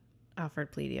that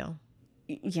Alford plea deal.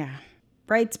 Yeah.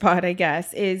 Bright spot, I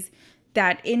guess, is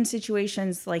that in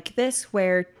situations like this,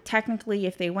 where technically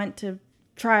if they went to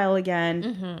trial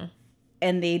again,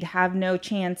 and they'd have no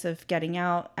chance of getting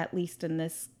out, at least in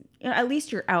this, at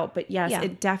least you're out. But yes,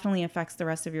 it definitely affects the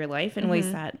rest of your life in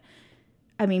ways that,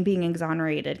 I mean, being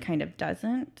exonerated kind of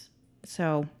doesn't.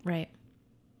 So right.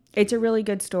 It's a really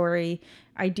good story.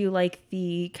 I do like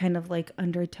the kind of like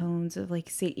undertones of like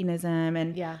Satanism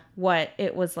and what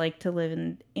it was like to live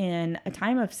in a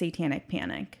time of satanic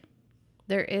panic.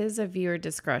 There is a viewer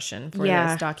discretion for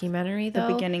this documentary, though.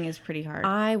 The beginning is pretty hard.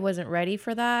 I wasn't ready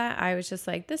for that. I was just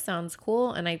like, this sounds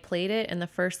cool. And I played it. And the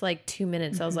first like 2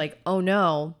 minutes, I was like, oh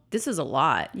no, this is a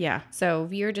lot. Yeah. So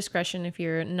viewer discretion if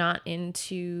you're not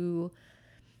into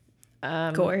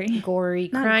gory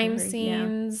crime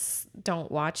scenes.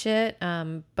 Don't watch it,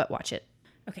 but watch it.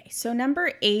 Okay, so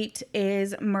number 8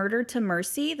 is Murder to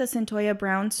Mercy, the Cyntoia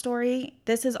Brown story.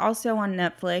 This is also on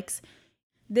Netflix.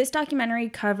 This documentary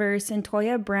covers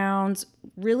Cyntoia Brown's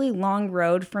really long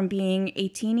road from being a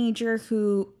teenager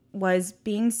who was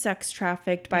being sex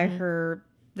trafficked by her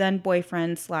then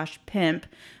boyfriend / pimp,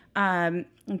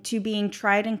 to being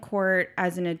tried in court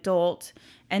as an adult,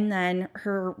 and then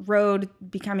her road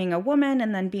becoming a woman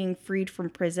and then being freed from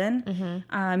prison.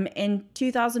 In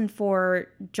 2004,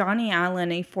 Johnny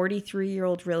Allen, a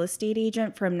 43-year-old real estate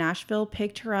agent from Nashville,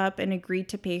 picked her up and agreed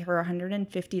to pay her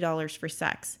 $150 for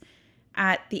sex.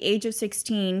 At the age of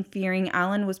 16, fearing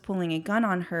Allen was pulling a gun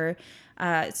on her,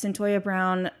 Cyntoia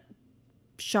Brown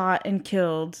shot and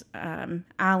killed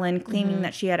Allen, claiming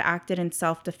that she had acted in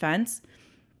self-defense.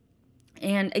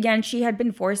 And again, she had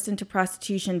been forced into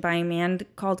prostitution by a man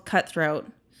called Cutthroat,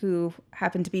 who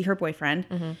happened to be her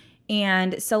boyfriend.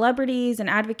 And celebrities and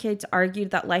advocates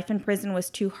argued that life in prison was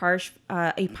too harsh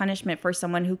a punishment for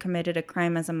someone who committed a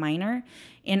crime as a minor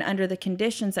and under the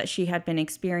conditions that she had been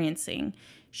experiencing.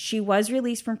 She was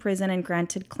released from prison and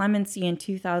granted clemency in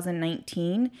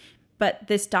 2019. But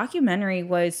this documentary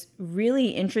was really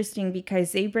interesting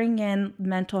because they bring in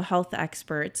mental health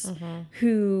experts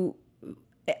who,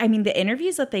 I mean, the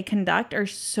interviews that they conduct are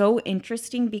so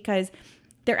interesting because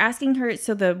they're asking her.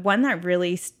 So the one that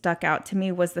really stuck out to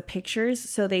me was the pictures.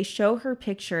 So they show her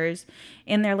pictures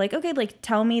and they're like, okay, like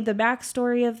tell me the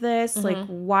backstory of this, like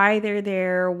why they're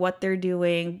there, what they're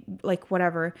doing, like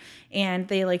whatever. And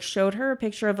they like showed her a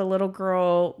picture of a little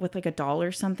girl with like a doll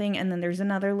or something. And then there's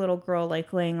another little girl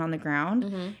like laying on the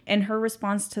ground. And her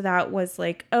response to that was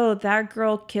like, oh, that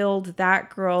girl killed that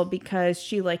girl because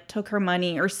she like took her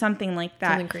money or something like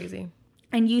that. Something crazy.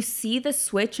 And you see the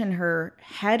switch in her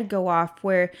head go off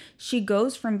where she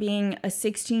goes from being a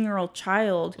 16-year-old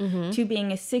child to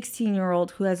being a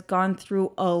 16-year-old who has gone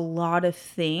through a lot of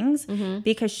things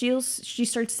because she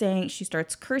starts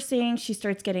cursing. She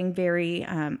starts getting very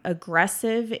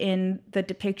aggressive in the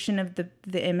depiction of the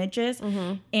images.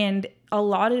 And a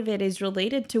lot of it is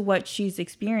related to what she's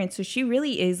experienced. So she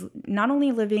really is not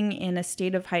only living in a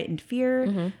state of heightened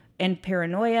fear and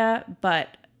paranoia,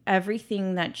 but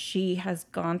everything that she has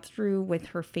gone through with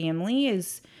her family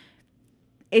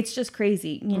it's just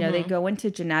crazy. You know, they go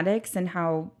into genetics and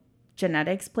how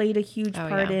genetics played a huge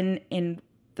part in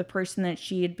the person that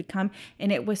she had become.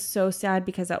 And it was so sad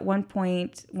because at one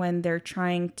point when they're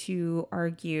trying to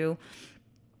argue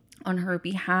on her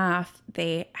behalf,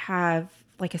 they have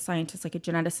like a scientist, like a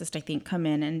geneticist, I think, come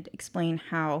in and explain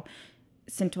how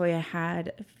Cyntoia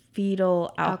had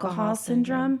fetal alcohol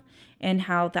syndrome and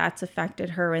how that's affected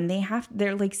her. And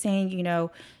they're like saying, you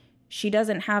know, she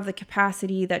doesn't have the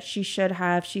capacity that she should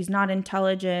have. She's not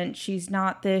intelligent. She's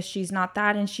not this, she's not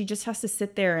that. And she just has to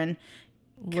sit there and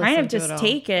kind of just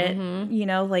take it, you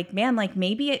know, like, man, like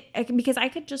maybe because I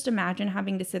could just imagine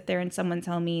having to sit there and someone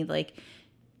tell me like,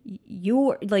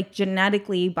 you like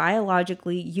genetically,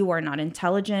 biologically, you are not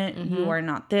intelligent. You are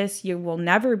not this. You will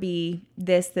never be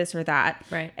this or that.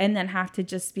 Right. And then have to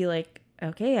just be like,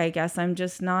 okay, I guess I'm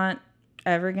just not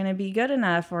ever going to be good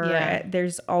enough, or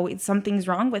there's always something's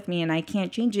wrong with me and I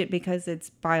can't change it because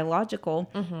it's biological.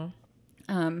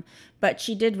 But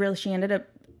she ended up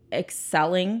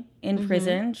excelling in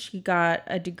prison. She got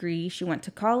a degree. She went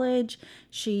to college.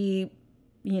 She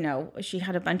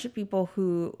had a bunch of people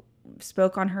who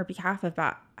spoke on her behalf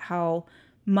about how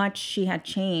much she had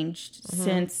changed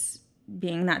since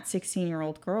being that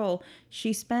 16-year-old girl.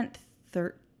 She spent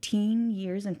 13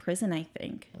 years in prison, I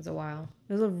think. It was a while.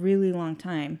 It was a really long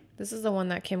time. This is the one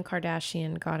that Kim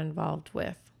Kardashian got involved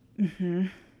with.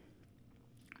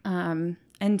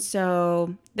 And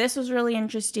so this was really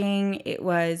interesting. It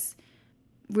was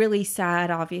really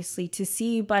sad, obviously, to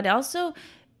see, but also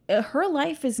her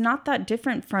life is not that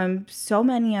different from so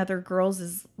many other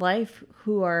girls' life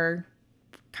who are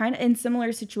kind of in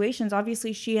similar situations.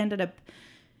 Obviously, she ended up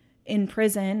in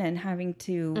prison and having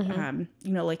to,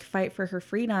 like fight for her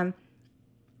freedom.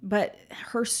 But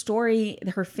her story,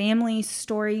 her family's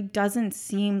story, doesn't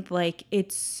seem like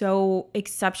it's so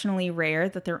exceptionally rare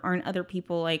that there aren't other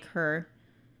people like her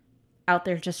out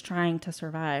there just trying to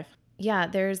survive. Yeah,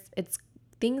 it's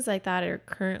things like that are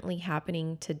currently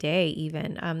happening today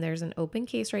even. There's an open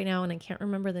case right now, and I can't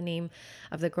remember the name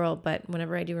of the girl, but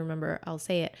whenever I do remember, I'll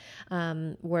say it,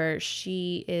 where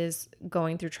she is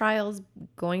going through trials,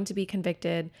 going to be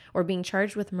convicted or being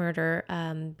charged with murder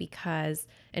because,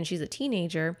 and she's a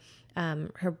teenager,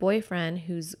 her boyfriend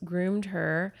who's groomed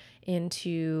her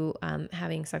into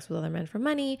having sex with other men for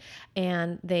money,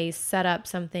 and they set up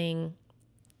something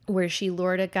where she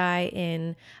lured a guy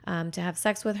in to have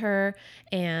sex with her,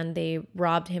 and they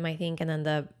robbed him, I think, and then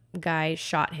the guy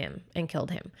shot him and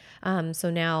killed him.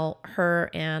 So now her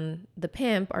and the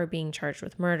pimp are being charged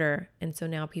with murder, and so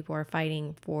now people are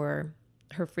fighting for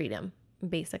her freedom,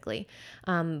 basically.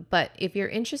 But if you're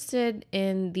interested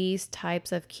in these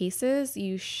types of cases,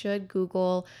 you should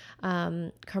Google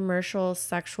commercial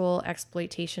sexual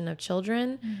exploitation of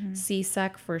children,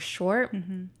 CSEC for short.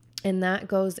 And that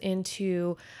goes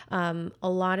into a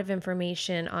lot of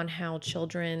information on how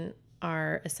children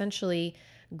are essentially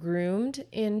groomed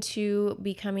into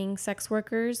becoming sex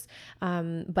workers,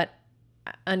 but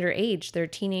underage. They're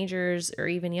teenagers or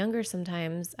even younger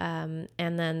sometimes. And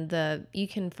then you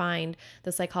can find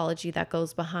the psychology that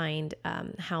goes behind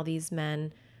how these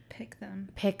men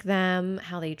pick them,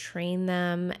 how they train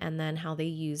them, and then how they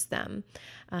use them.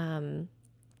 And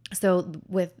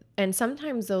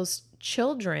sometimes those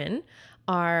children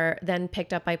are then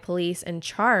picked up by police and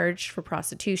charged for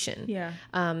prostitution. Yeah.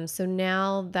 So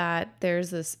now that there's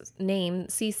this name,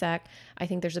 CSEC, I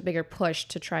think there's a bigger push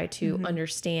to try to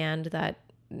understand that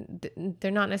they're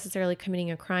not necessarily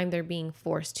committing a crime, they're being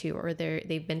forced to, or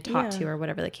they've been taught to, or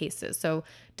whatever the case is. So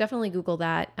definitely Google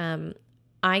that.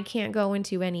 I can't go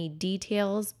into any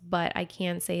details, but I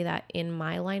can say that in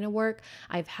my line of work,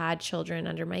 I've had children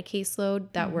under my caseload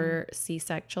that were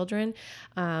CSEC children,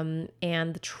 and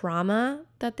the trauma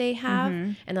that they have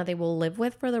and that they will live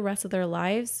with for the rest of their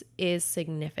lives is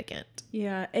significant.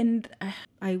 Yeah, and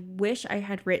I wish I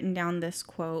had written down this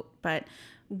quote, but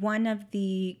one of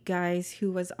the guys who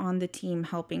was on the team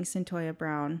helping Cyntoia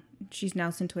Brown, she's now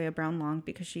Cyntoia Brown Long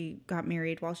because she got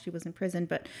married while she was in prison,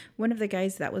 but one of the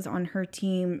guys that was on her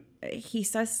team, he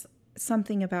says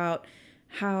something about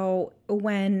how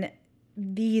when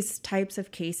these types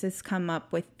of cases come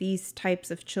up with these types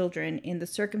of children in the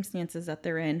circumstances that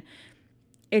they're in,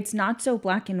 it's not so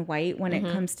black and white when it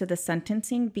comes to the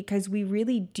sentencing, because we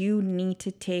really do need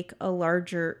to take a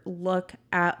larger look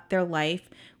at their life,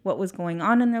 what was going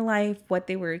on in their life, what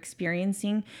they were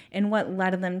experiencing, and what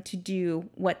led them to do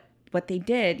what they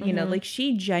did. You know, like,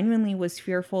 she genuinely was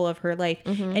fearful of her life.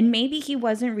 And maybe he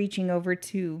wasn't reaching over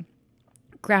to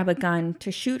grab a gun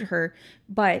to shoot her,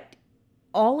 but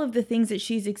all of the things that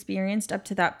she's experienced up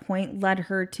to that point led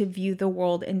her to view the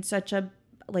world in such a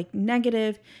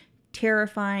negative,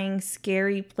 terrifying,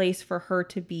 scary place for her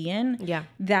to be in. Yeah.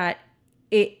 That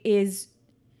it is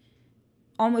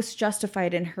almost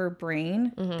justified in her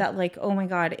brain that, like, oh my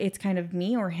God, it's kind of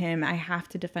me or him. I have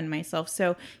to defend myself.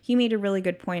 So he made a really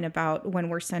good point about when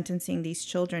we're sentencing these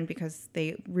children, because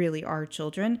they really are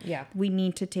children. Yeah. We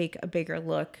need to take a bigger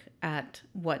look at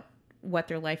what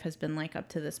their life has been like up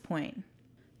to this point.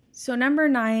 So number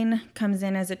 9 comes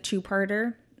in as a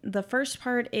 2-parter. The first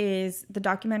part is the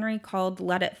documentary called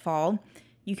Let It Fall.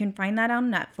 You can find that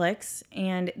on Netflix,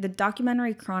 and the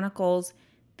documentary chronicles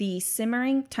the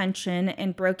simmering tension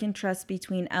and broken trust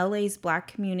between LA's Black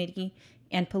community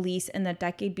and police in the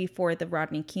decade before the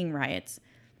Rodney King riots.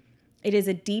 It is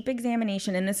a deep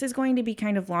examination, and this is going to be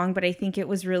kind of long, but I think it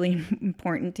was really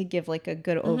important to give like a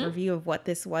good overview of what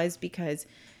this was, because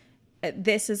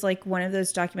this is like one of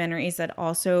those documentaries that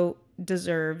also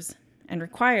deserves and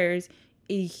requires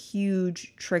a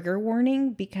huge trigger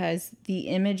warning, because the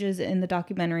images in the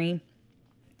documentary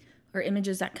are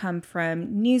images that come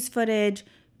from news footage,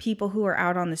 people who are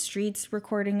out on the streets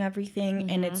recording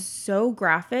everything, and it's so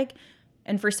graphic.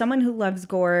 And for someone who loves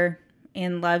gore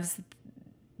and loves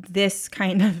this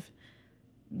kind of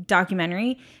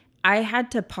documentary, I had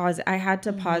to pause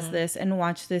this and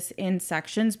watch this in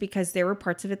sections, because there were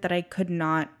parts of it that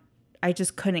I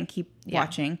just couldn't keep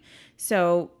watching.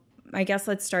 So I guess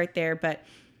let's start there. But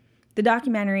the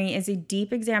documentary is a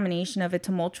deep examination of a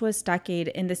tumultuous decade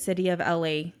in the city of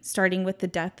LA, starting with the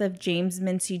death of James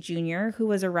Mincy Jr., who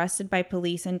was arrested by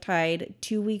police and tied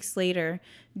 2 weeks later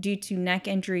due to neck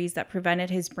injuries that prevented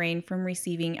his brain from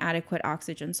receiving adequate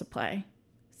oxygen supply.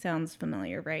 Sounds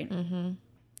familiar, right?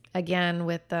 Again,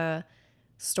 with the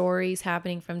stories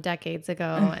happening from decades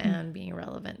ago and being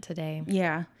relevant today.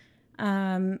 Yeah.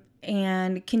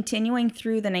 And continuing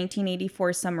through the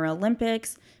 1984 Summer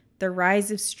Olympics, the rise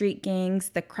of street gangs,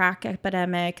 the crack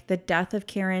epidemic, the death of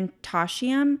Karen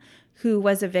Tashiam, who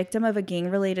was a victim of a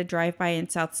gang-related drive-by in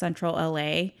South Central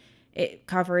LA. It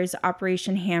covers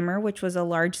Operation Hammer, which was a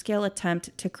large-scale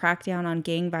attempt to crack down on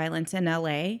gang violence in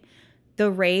LA.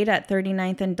 The raid at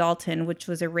 39th and Dalton, which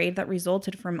was a raid that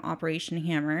resulted from Operation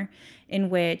Hammer, in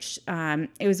which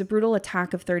it was a brutal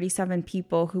attack of 37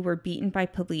 people who were beaten by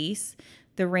police.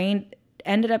 The raid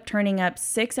ended up turning up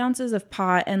 6 ounces of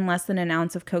pot and less than an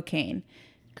ounce of cocaine.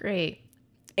 Great.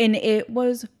 And it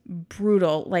was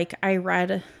brutal. Like, I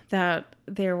read that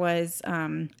there was,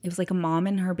 it was like a mom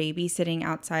and her baby sitting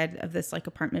outside of this like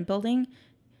apartment building.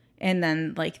 And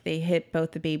then like they hit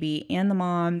both the baby and the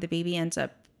mom. The baby ends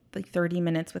up like 30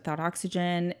 minutes without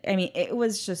oxygen. I mean, it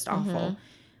was just awful.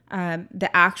 The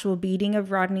actual beating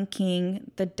of Rodney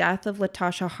King, the death of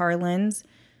Latasha Harlins,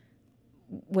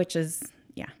 which is,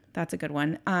 yeah, that's a good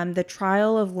one. The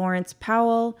trial of Lawrence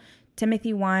Powell,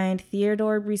 Timothy Wind,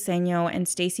 Theodore Briseño, and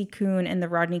Stacey Kuhn in the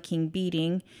Rodney King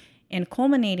beating, and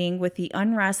culminating with the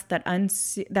unrest that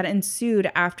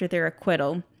ensued after their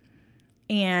acquittal.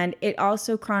 And it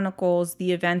also chronicles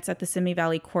the events at the Simi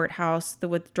Valley Courthouse, the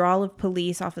withdrawal of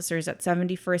police officers at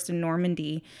 71st and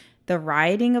Normandy, the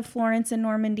rioting of Florence and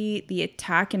Normandy, the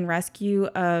attack and rescue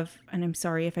of, and I'm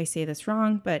sorry if I say this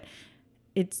wrong, but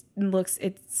it's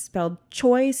spelled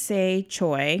Choi Say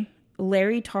Choi,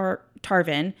 Larry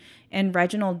Tarvin, and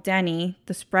Reginald Denny,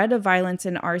 the spread of violence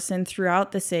and arson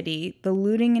throughout the city, the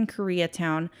looting in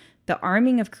Koreatown, the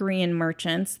arming of Korean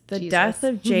merchants, the death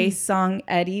of Jae Song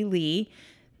Eddie Lee,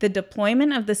 the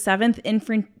deployment of the 7th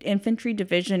Infantry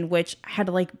Division, which had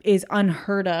is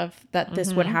unheard of that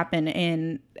this would happen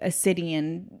in a city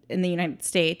in the United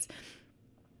States.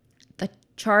 The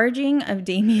charging of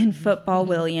Damian Football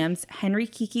Williams, Henry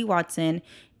Kiki Watson,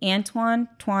 Antoine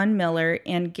Twan Miller,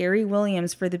 and Gary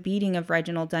Williams for the beating of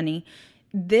Reginald Denny.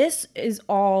 This is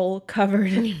all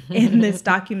covered in this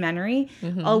documentary,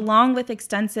 along with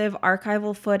extensive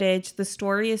archival footage. The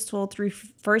story is told through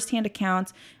firsthand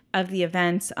accounts of the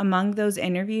events. Among those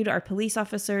interviewed are police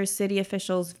officers, city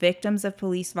officials, victims of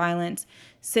police violence,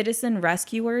 citizen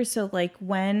rescuers. So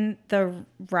when the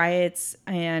riots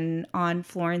on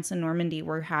Florence and Normandy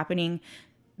were happening,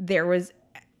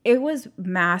 it was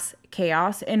mass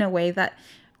chaos in a way that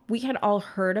we had all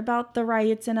heard about the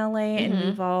riots in LA and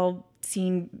we've all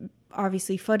seen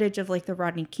obviously footage of the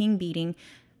Rodney King beating,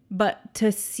 but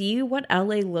to see what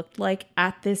LA looked like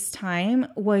at this time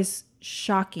was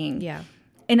shocking. Yeah.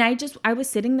 And I was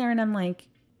sitting there and I'm like,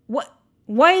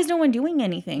 why is no one doing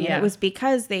anything? Yeah. And it was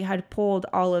because they had pulled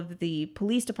all of the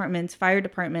police departments, fire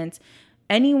departments,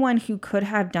 anyone who could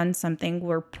have done something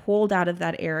were pulled out of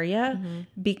that area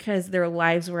because their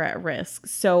lives were at risk.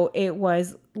 So it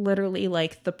was literally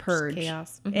like the purge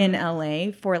in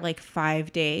LA for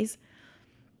 5 days.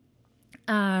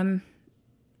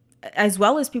 As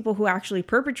well as people who actually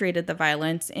perpetrated the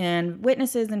violence and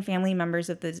witnesses and family members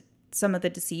of some of the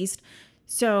deceased.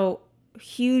 So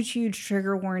huge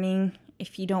trigger warning.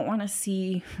 If you don't want to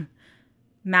see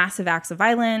massive acts of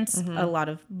violence, a lot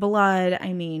of blood,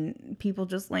 I mean, people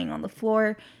just laying on the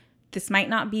floor, this might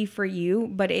not be for you,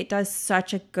 but it does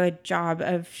such a good job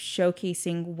of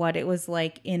showcasing what it was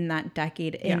like in that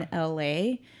decade in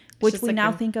LA, which we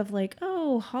now think of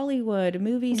Hollywood,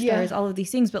 movie stars, all of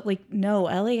these things. But no,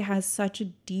 LA has such a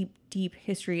deep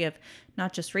history of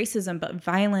not just racism, but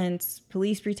violence,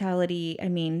 police brutality. I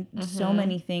mean, so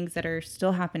many things that are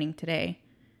still happening today.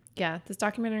 Yeah, this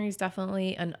documentary is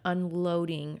definitely an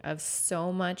unloading of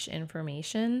so much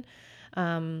information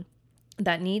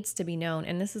that needs to be known.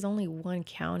 And this is only one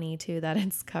county, too, that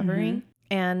it's covering.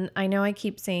 And I know I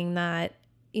keep saying that,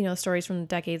 stories from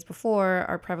decades before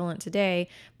are prevalent today,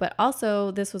 but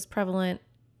also this was prevalent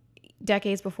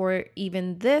decades before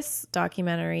even this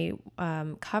documentary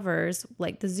covers,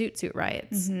 the Zoot Suit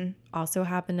riots also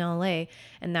happened in LA,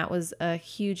 and that was a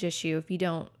huge issue. If you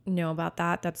don't know about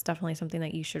that, that's definitely something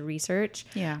that you should research.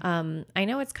 I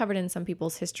know it's covered in some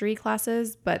people's history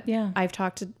classes, but I've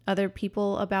talked to other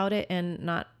people about it and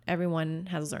not everyone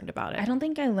has learned about it. I don't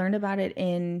think I learned about it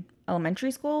in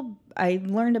elementary school. I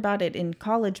learned about it in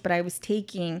college, but I was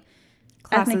taking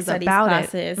ethnic studies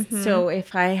classes. So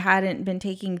if I hadn't been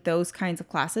taking those kinds of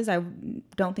classes, I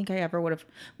don't think I ever would have.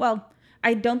 Well,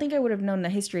 I don't think I would have known the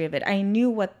history of it. I knew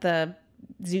what the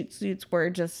Zoot Suits were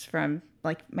just from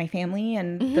my family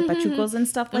and the Pachucos and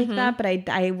stuff like that. But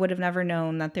I would have never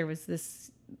known that there was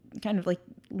this kind of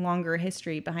longer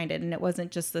history behind it, and it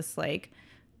wasn't just this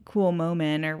cool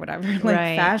moment or whatever,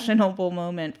 fashionable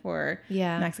moment for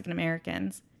Mexican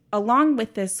Americans. Along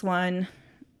with this one,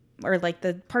 or like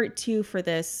the part 2 for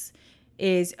this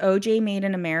is OJ Made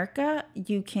in America.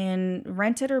 You can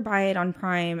rent it or buy it on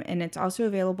Prime, and it's also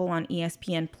available on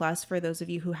ESPN Plus for those of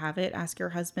you who have it. Ask your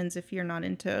husbands if you're not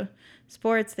into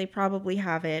sports. They probably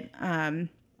have it.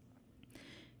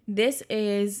 This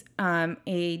is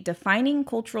a defining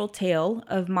cultural tale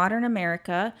of modern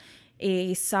America,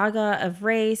 a saga of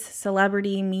race,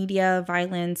 celebrity, media,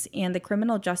 violence, and the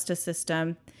criminal justice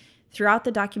system. Throughout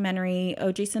the documentary,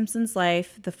 O.J. Simpson's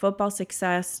life, the football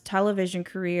success, television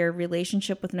career,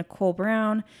 relationship with Nicole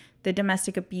Brown, the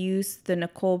domestic abuse, the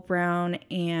Nicole Brown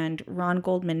and Ron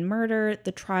Goldman murder,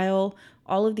 the trial,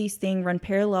 all of these things run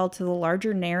parallel to the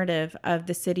larger narrative of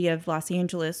the city of Los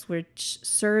Angeles, which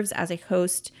serves as a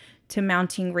host to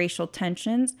mounting racial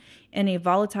tensions and a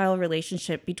volatile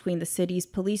relationship between the city's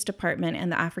police department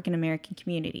and the African American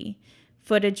community.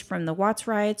 Footage from the Watts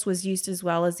riots was used as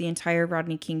well as the entire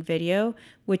Rodney King video,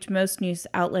 which most news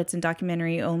outlets and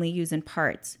documentary only use in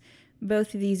parts.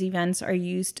 Both of these events are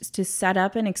used to set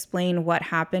up and explain what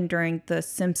happened during the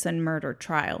Simpson murder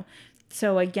trial.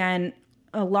 So again,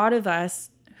 a lot of us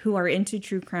who are into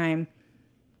true crime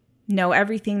know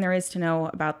everything there is to know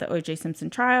about the O.J.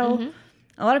 Simpson trial. Mm-hmm.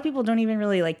 A lot of people don't even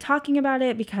really like talking about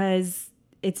it because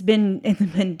it's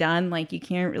been done. Like, you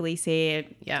can't really say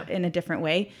it in a different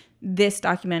way. This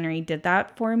documentary did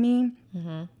that for me.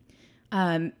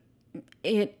 Mm-hmm.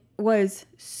 It was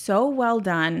so well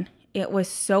done. It was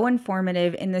so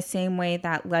informative in the same way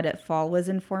that Let It Fall was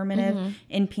informative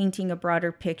in painting a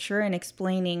broader picture and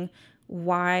explaining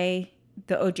why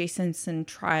the O.J. Simpson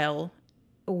trial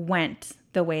went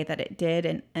the way that it did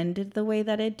and ended the way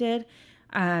that it did.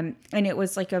 And it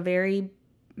was like a very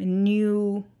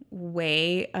new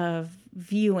way of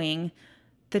viewing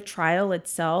the trial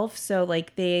itself. So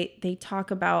like they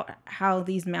talk about how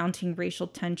these mounting racial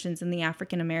tensions in the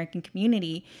African American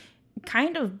community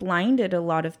kind of blinded a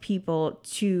lot of people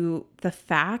to the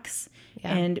facts.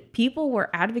 And people were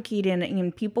advocating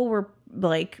and people were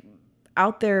like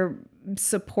out there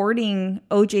supporting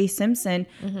O.J. Simpson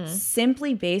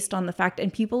simply based on the fact,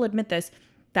 and people admit this,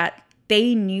 that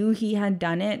they knew he had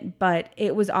done it, but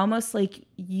it was almost like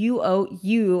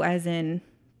you as in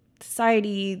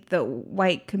society, the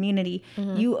white community,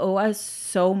 you owe us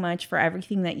so much for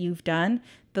everything that you've done.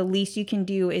 The least you can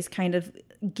do is kind of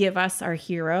give us our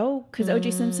hero, because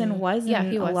O.J. Simpson was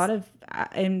in a lot of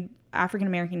in African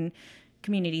American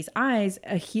communities' eyes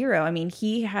a hero. I mean,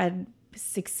 he had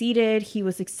succeeded. He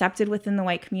was accepted within the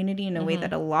white community in a way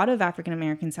that a lot of African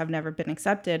Americans have never been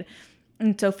accepted.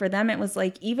 And so for them, it was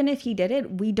like, even if he did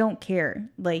it, we don't care.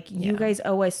 Like, you guys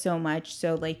owe us so much.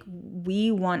 So like, we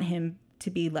want him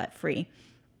to be let free.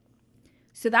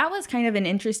 So that was kind of an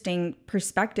interesting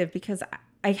perspective, because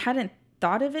I hadn't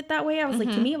thought of it that way. I was like,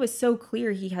 to me, it was so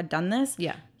clear he had done this.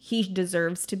 Yeah. He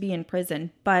deserves to be in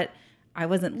prison. But I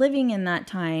wasn't living in that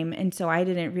time. And so I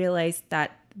didn't realize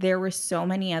that there were so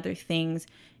many other things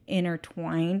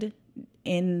intertwined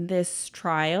in this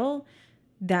trial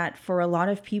that for a lot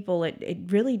of people, it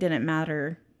really didn't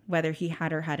matter whether he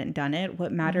had or hadn't done it.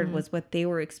 What mattered was what they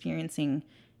were experiencing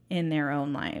in their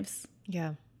own lives.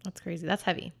 Yeah, that's crazy. That's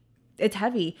heavy. It's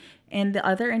heavy. And the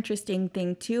other interesting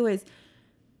thing too is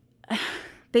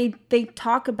they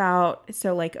talk about,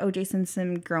 so like O.J.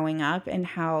 Simpson growing up and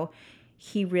how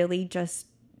he really just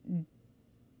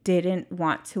didn't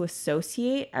want to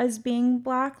associate as being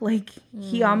black. Like,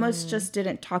 he almost just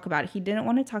didn't talk about it. He didn't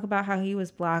want to talk about how he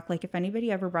was black. Like, if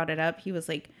anybody ever brought it up, he was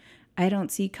like, I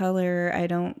don't see color. I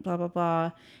don't blah, blah,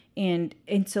 blah. And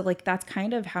so like, that's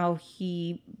kind of how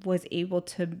he was able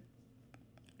to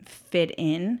fit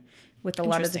in with a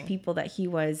lot of the people that he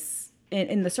was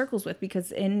in the circles with,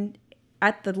 because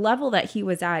at the level that he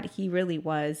was at, he really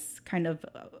was kind of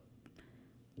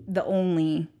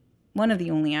one of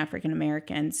the only African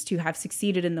Americans to have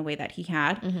succeeded in the way that he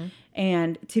had,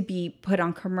 and to be put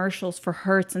on commercials for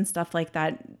Hertz and stuff like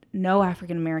that. No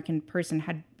African American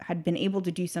person had been able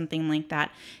to do something like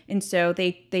that. And so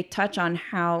they touch on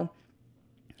how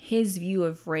his view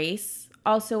of race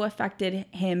also affected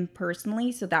him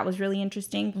personally. So that was really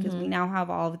interesting, because we now have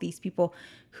all of these people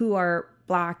who are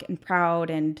black and proud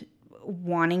and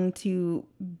wanting to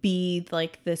be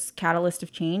like this catalyst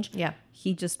of change. Yeah.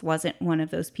 He just wasn't one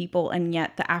of those people. And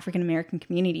yet the African American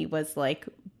community was like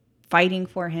fighting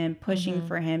for him, pushing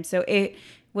for him. So it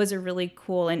was a really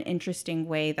cool and interesting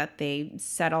way that they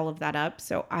set all of that up.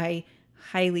 So I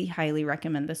highly, highly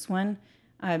recommend this one.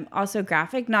 Also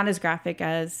graphic, not as graphic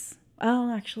as,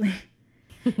 actually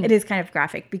it is kind of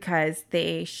graphic because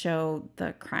they show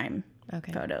the crime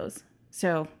photos.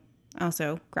 So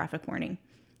also graphic warning.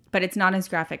 But it's not as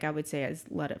graphic, I would say, as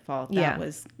Let It Fall. That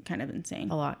was kind of insane.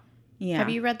 A lot. Yeah. Have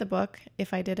you read the book,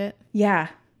 If I Did It? Yeah.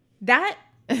 That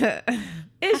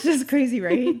is just crazy,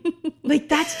 right? Like,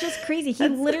 that's just crazy. He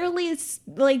literally is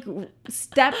like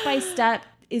step by step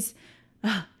is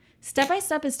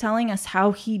telling us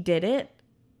how he did it.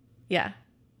 Yeah.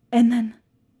 And then,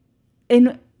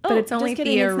 but it's only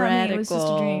theoretical. It was just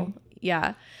a dream.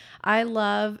 Yeah.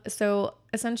 So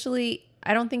essentially,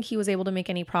 I don't think he was able to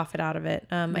make any profit out of it.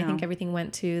 No. I think everything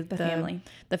went to the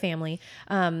family.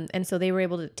 And so they were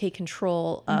able to take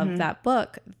control of that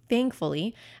book,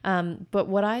 thankfully. But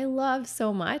what I love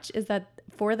so much is that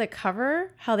for the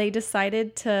cover, how they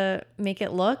decided to make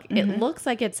it look, it looks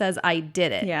like it says, I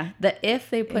did it. Yeah. The if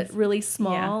they put really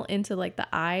small into like the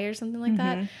I or something like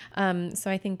that. So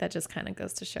I think that just kind of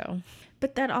goes to show.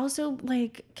 But that also,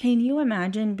 like, can you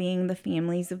imagine being the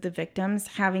families of the victims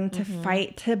having to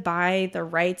fight to buy the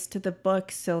rights to the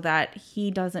book so that he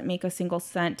doesn't make a single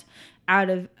cent out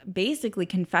of basically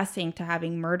confessing to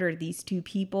having murdered these two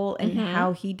people and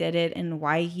how he did it and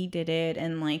why he did it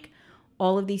and, like,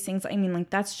 all of these things. I mean, like,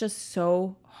 that's just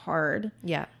so hard.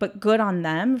 Yeah. But good on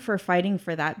them for fighting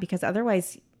for that, because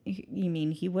otherwise, you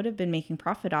mean, he would have been making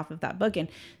profit off of that book. And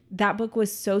that book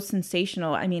was so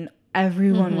sensational. I mean,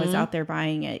 everyone was out there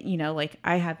buying it, you know, like,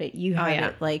 I have it, you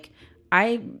have it. Like,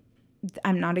 I'm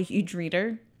not a huge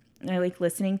reader. I like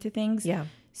listening to things. Yeah.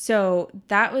 So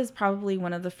that was probably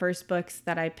one of the first books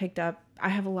that I picked up. I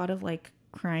have a lot of like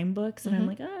crime books and I'm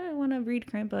like, oh, I want to read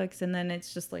crime books. And then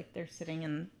it's just like, they're sitting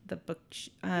in the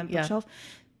bookshelf.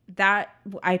 That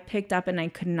I picked up and I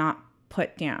could not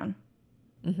put down.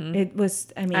 It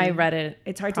was, I mean, I read it.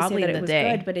 It's hard to say that it was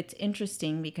good, but it's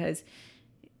interesting because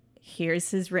here's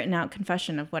his written out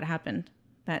confession of what happened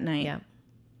that night. Yeah.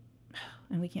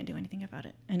 And we can't do anything about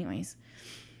it. Anyways.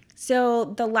 So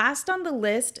the last on the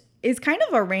list is kind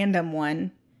of a random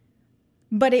one,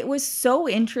 but it was so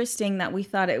interesting that we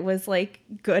thought it was like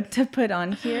good to put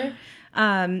on here.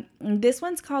 This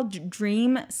one's called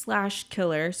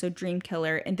Dream/Killer. So Dream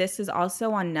Killer. And this is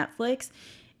also on Netflix.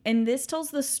 And this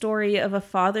tells the story of a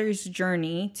father's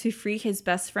journey to free his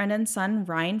best friend and son,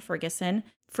 Ryan Ferguson,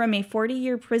 from a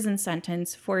 40-year prison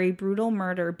sentence for a brutal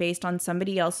murder based on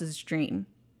somebody else's dream.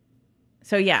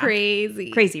 So yeah.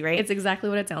 Crazy, right? It's exactly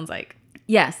what it sounds like.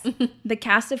 Yes. The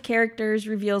cast of characters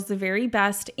reveals the very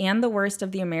best and the worst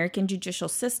of the American judicial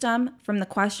system, from the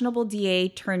questionable DA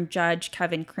turned judge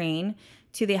Kevin Crane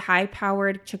to the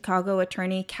high-powered Chicago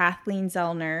attorney Queen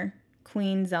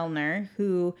Zellner,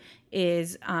 who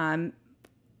is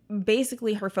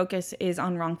basically her focus is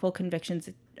on wrongful convictions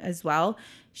as well.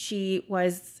 She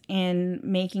was in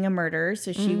Making a Murder,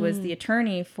 so she was the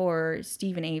attorney for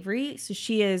Stephen Avery. So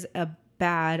she is a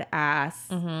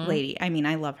badass lady. I mean,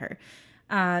 I love her.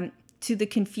 To the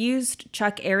confused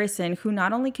Chuck Arison, who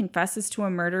not only confesses to a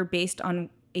murder based on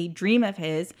a dream of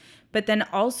his, but then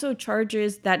also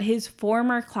charges that his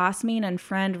former classmate and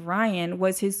friend Ryan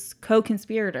was his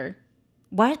co-conspirator.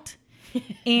 What?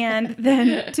 And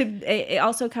then it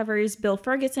also covers Bill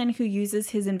Ferguson, who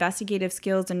uses his investigative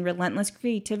skills and relentless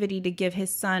creativity to give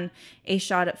his son a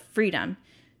shot at freedom.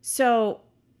 So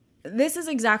this is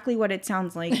exactly what it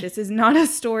sounds like. This is not a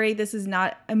story. This is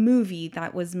not a movie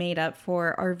that was made up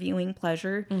for our viewing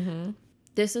pleasure.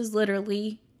 This is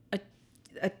literally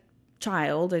a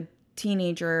child, a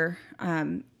teenager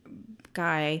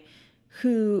guy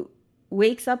who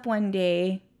wakes up one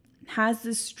day, has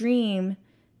this dream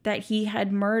that he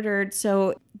had murdered.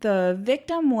 So the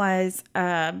victim was,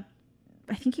 I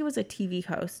think he was a TV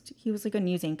host. He was like a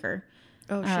news anchor.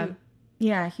 Oh, shoot.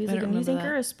 Yeah, he was like a news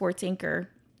anchor, a sports anchor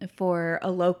for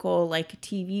a local like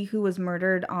TV who was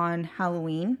murdered on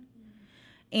Halloween.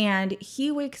 And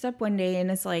he wakes up one day and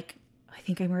is like, I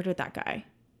think I murdered that guy.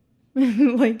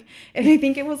 Like, and I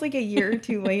think it was like a year or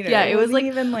two later. Yeah, it was like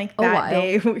even like that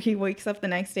day. He wakes up the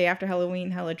next day after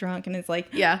Halloween, hella drunk, and is like,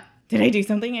 yeah, did I do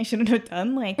something I shouldn't have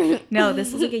done? Like, no,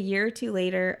 this is like a year or two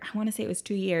later. I want to say it was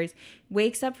 2 years.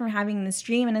 Wakes up from having this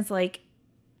dream and is like,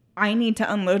 I need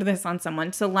to unload this on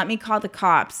someone. So let me call the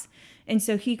cops. And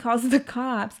so he calls the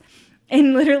cops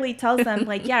and literally tells them,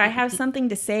 like, yeah, I have something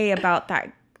to say about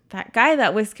that guy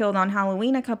that was killed on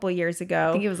Halloween a couple years ago.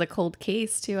 I think it was a cold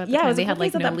case too. At the time. They had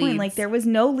like no leads. Like, there was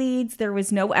no leads, there was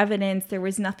no evidence, there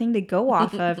was nothing to go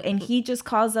off of. And he just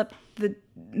calls up the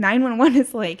 911.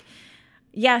 Is like,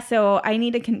 yeah, so I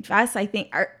need to confess. I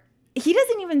think he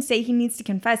doesn't even say he needs to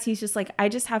confess. He's just like, I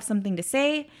just have something to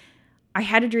say. I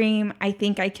had a dream. I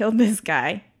think I killed this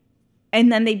guy. And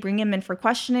then they bring him in for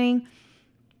questioning.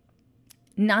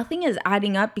 Nothing is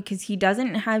adding up because he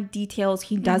doesn't have details.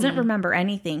 He doesn't remember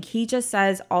anything. He just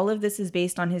says all of this is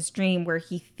based on his dream where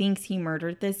he thinks he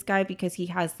murdered this guy because he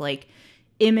has like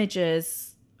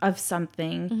images of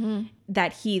something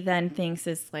that he then thinks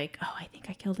is like, oh, I think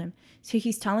I killed him. So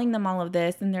he's telling them all of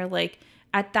this, and they're like,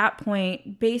 at that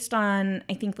point, based on,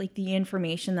 I think, like the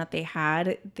information that they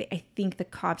had, I think the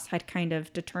cops had kind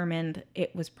of determined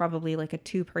it was probably like a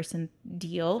 2-person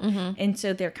deal. And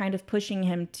so they're kind of pushing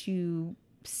him to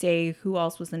say who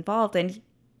else was involved. And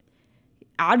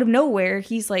out of nowhere,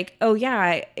 he's like, oh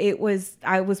yeah, I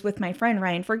was with my friend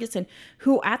Ryan Ferguson,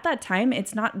 who at that time,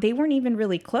 they weren't even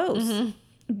really close.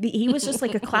 He was just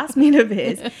like a classmate of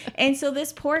his. And so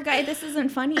this poor guy, this isn't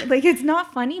funny. Like, it's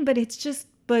not funny, but it's just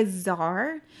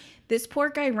bizarre. This poor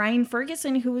guy, Ryan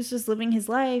Ferguson, who was just living his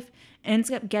life,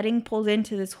 ends up getting pulled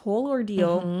into this whole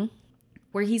ordeal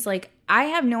where he's like, I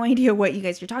have no idea what you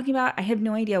guys are talking about. I have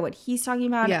no idea what he's talking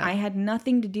about. Yeah. I had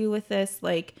nothing to do with this.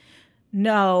 Like,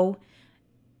 no.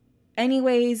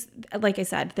 Anyways, like I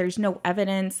said, there's no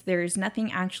evidence. There's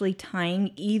nothing actually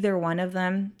tying either one of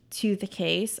them to the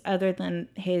case other than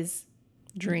his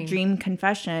dream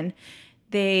confession.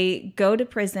 They go to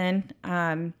prison.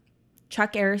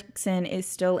 Chuck Erickson is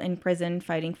still in prison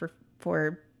fighting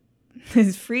for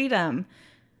his freedom.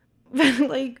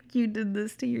 Like, you did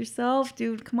this to yourself,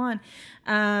 dude. Come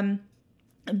on.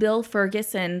 Bill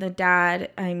Ferguson, the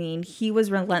dad, I mean, he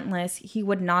was relentless. He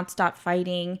would not stop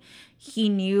fighting. He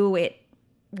knew it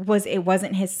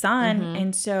wasn't his son.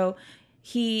 And so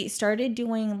he started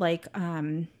doing like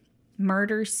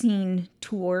murder scene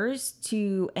tours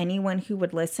to anyone who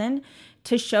would listen,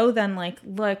 to show them like,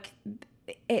 look,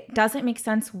 it doesn't make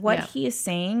sense. What he is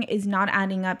saying is not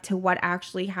adding up to what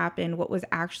actually happened, what was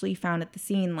actually found at the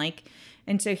scene. Like,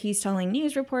 and so he's telling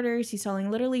news reporters, he's telling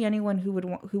literally anyone who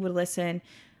would listen.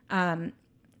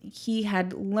 He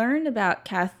had learned about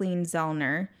Kathleen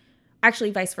Zellner,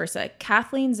 actually vice versa.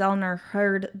 Kathleen Zellner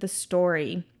heard the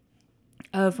story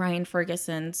of Ryan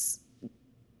Ferguson's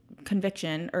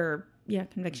conviction.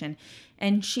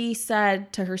 And she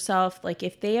said to herself, like,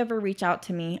 if they ever reach out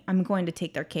to me, I'm going to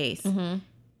take their case.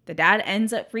 The dad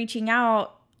ends up reaching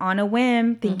out on a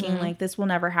whim, thinking like this will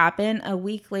never happen. A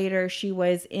week later, she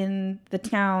was in the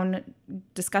town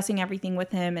discussing everything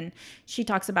with him, and she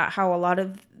talks about how a lot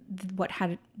of what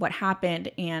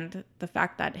happened and the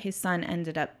fact that his son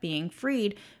ended up being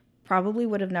freed probably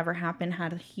would have never happened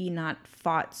had he not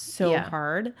fought so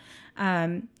hard.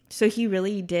 So he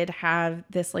really did have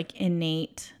this like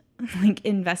innate like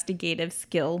investigative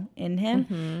skill in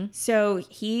him. So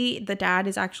the dad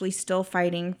is actually still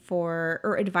fighting for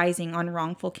or advising on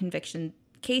wrongful conviction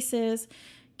cases.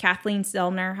 Kathleen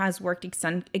Zellner has worked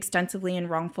extensively in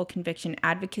wrongful conviction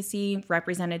advocacy,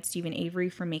 represented Stephen Avery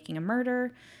for making a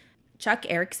murder. Chuck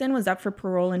Erickson was up for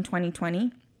parole in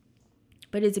 2020,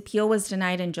 but his appeal was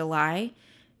denied in July.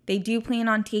 They do plan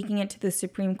on taking it to the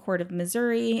Supreme Court of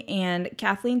Missouri, and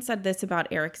Kathleen said this about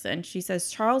Erickson. She says,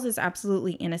 Charles is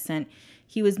absolutely innocent.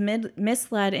 He was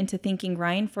misled into thinking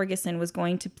Ryan Ferguson was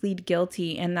going to plead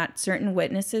guilty and that certain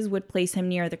witnesses would place him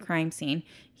near the crime scene.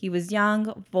 He was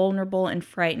young, vulnerable, and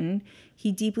frightened.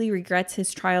 He deeply regrets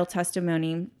his trial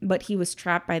testimony, but he was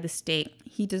trapped by the state.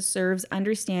 He deserves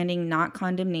understanding, not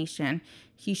condemnation.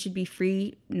 He should be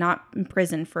free, not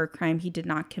imprisoned for a crime he did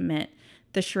not commit.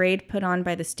 The charade put on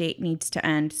by the state needs to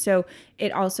end. So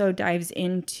it also dives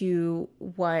into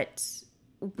what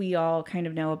we all kind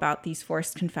of know about these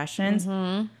forced confessions.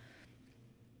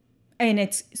 And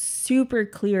it's super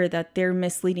clear that they're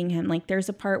misleading him. Like, there's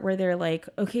a part where they're like,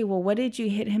 okay, well, what did you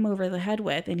hit him over the head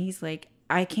with? And he's like,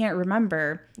 I can't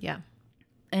remember. Yeah.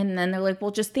 And then they're like,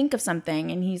 well, just think of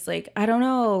something. And he's like, I don't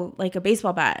know, like a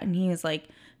baseball bat. And he's like,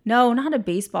 no, not a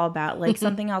baseball bat, like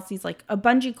something else. He's like, a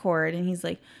bungee cord. And he's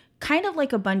like, kind of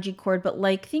like a bungee cord, but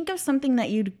like think of something that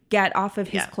you'd get off of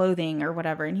his clothing or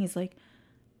whatever. And he's like,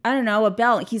 I don't know, a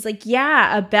belt. He's like,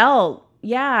 yeah, a belt.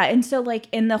 Yeah. And so like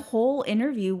in the whole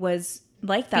interview was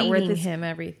like that. Feeding him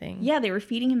everything. Yeah, they were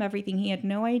feeding him everything. He had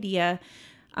no idea.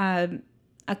 A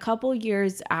couple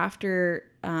years after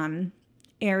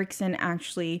Erickson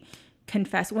actually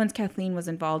confessed, once Kathleen was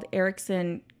involved,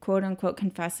 Erickson quote unquote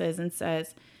confesses and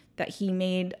says that he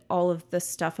made all of the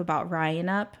stuff about Ryan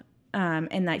up.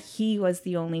 And that he was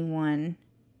the only one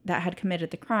that had committed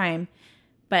the crime,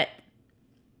 but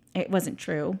it wasn't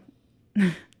true.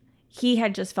 He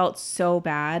had just felt so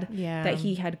bad that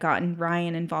he had gotten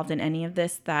Ryan involved in any of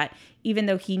this, that even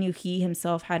though he knew he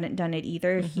himself hadn't done it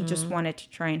either, he just wanted to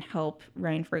try and help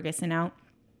Ryan Ferguson out.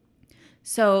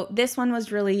 So this one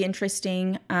was really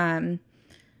interesting.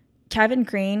 Kevin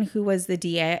Crane, who was the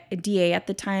DA at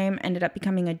the time, ended up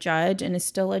becoming a judge and is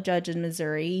still a judge in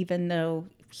Missouri, even though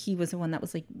he was the one that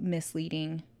was like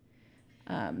misleading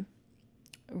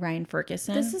Ryan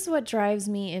Ferguson. This is what drives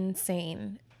me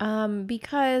insane.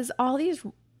 Because all these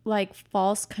like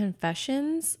false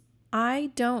confessions,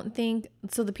 I don't think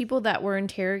so. The people that were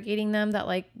interrogating them that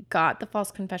like got the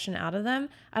false confession out of them,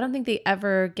 I don't think they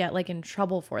ever get like in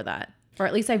trouble for that. Or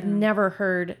at least I've never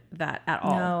heard that at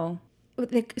all. No.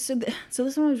 So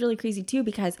this one was really crazy too,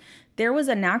 because there was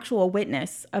an actual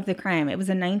witness of the crime. It was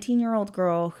a 19-year-old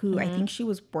girl who I think she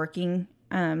was working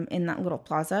in that little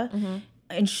plaza,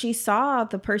 and she saw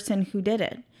the person who did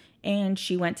it. And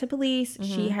she went to police.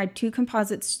 She had 2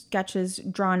 composite sketches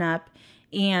drawn up,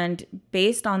 and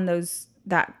based on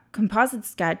that composite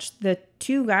sketch, the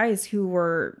 2 guys who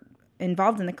were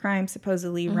involved in the crime,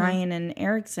 supposedly Ryan and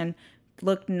Erickson,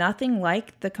 looked nothing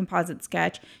like the composite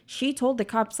sketch. She told the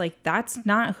cops, like, that's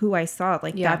not who I saw.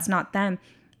 Like, that's not them.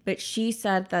 But she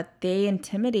said that they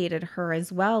intimidated her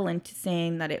as well into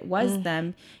saying that it was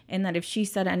them, and that if she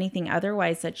said anything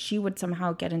otherwise, that she would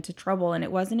somehow get into trouble. And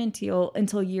it wasn't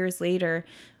until years later,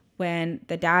 when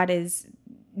the dad is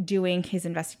doing his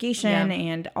investigation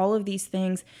and all of these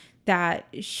things, that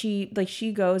she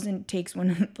goes and takes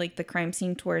one of like the crime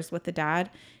scene tours with the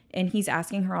dad, and he's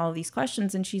asking her all of these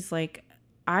questions, and she's like,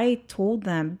 I told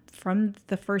them from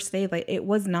the first day, like, it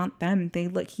was not them.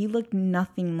 He looked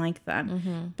nothing like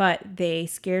them, but they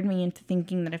scared me into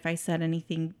thinking that if I said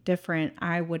anything different,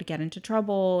 I would get into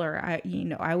trouble, or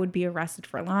I would be arrested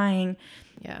for lying.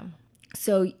 Yeah.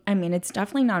 So, I mean, it's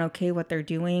definitely not okay what they're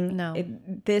doing. No.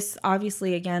 This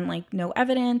obviously, again, like, no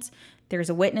evidence. There's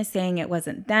a witness saying it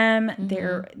wasn't them.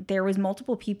 There was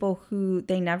multiple people who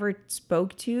they never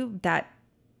spoke to that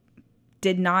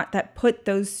put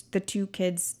the 2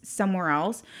 kids somewhere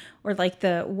else. Or like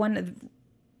the one,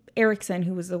 Erickson,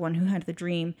 who was the one who had the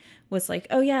dream, was like,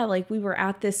 oh yeah, like we were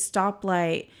at this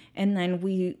stoplight and then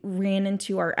we ran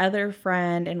into our other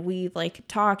friend and we like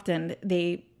talked, and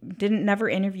they never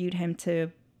interviewed him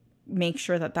to make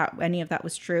sure that any of that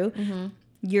was true.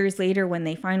 Years later, when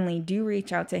they finally do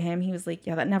reach out to him, he was like,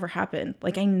 yeah, that never happened.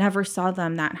 Like, I never saw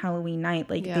them that Halloween night.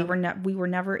 Like we were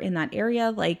never in that area.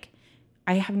 Like,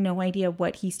 I have no idea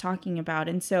what he's talking about.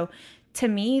 And so to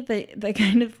me, the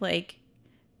kind of like,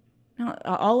 not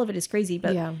all of it is crazy,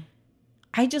 but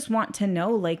I just want to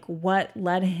know, like, what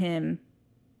led him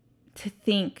to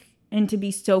think and to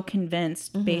be so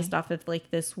convinced based off of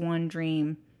like this one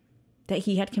dream that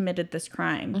he had committed this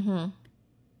crime.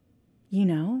 You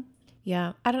know?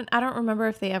 Yeah. I don't remember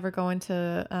if they ever go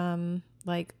into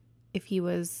like if he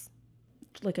was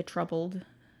like a troubled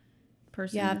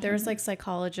person. Yeah, there was like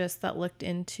psychologists that looked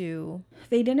into.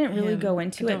 They didn't really go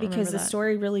into it because the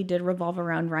story really did revolve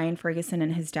around Ryan Ferguson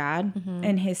and his dad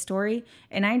and his story.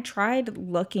 And I tried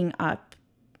looking up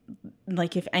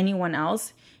like if anyone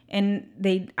else, and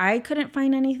I couldn't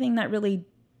find anything that really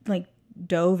like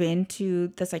dove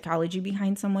into the psychology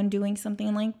behind someone doing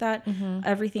something like that.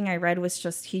 Everything I read was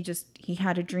just he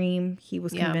had a dream, he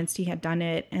was convinced he had done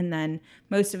it, and then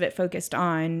most of it focused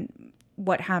on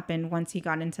what happened once he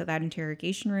got into that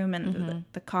interrogation room and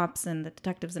the cops and the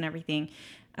detectives and everything.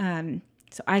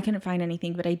 So I couldn't find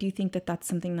anything, but I do think that that's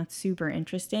something that's super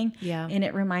interesting. Yeah. And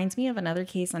it reminds me of another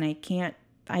case, and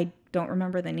I don't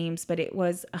remember the names, but it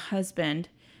was a husband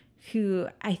who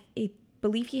I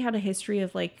believe he had a history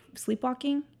of like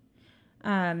sleepwalking.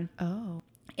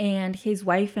 And his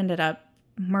wife ended up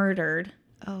murdered.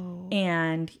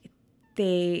 And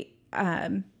they,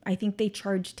 I think they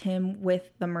charged him with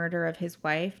the murder of his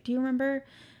wife. Do you remember?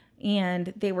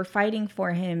 And they were fighting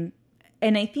for him.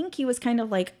 And I think he was kind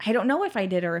of like, I don't know if I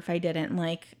did or if I didn't,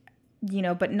 like, you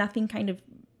know, but nothing kind of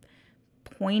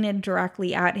pointed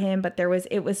directly at him. But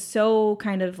it was so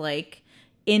kind of like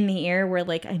in the air where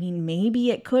like, I mean,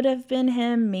 maybe it could have been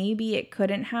him, maybe it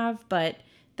couldn't have, but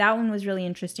that one was really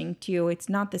interesting too. It's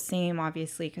not the same,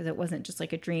 obviously, because it wasn't just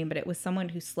like a dream, but it was someone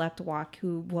who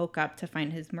who woke up to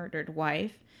find his murdered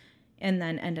wife and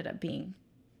then ended up being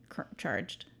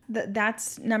charged.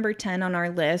 That's number 10 on our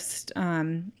list.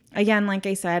 Again, like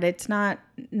I said, it's not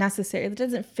necessary. It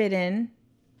doesn't fit in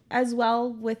as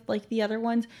well with like the other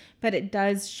ones, but it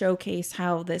does showcase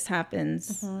how this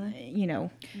happens. You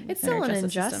know, it's still an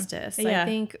injustice. I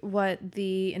think what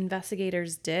the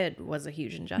investigators did was a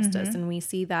huge injustice, and we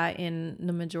see that in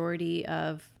the majority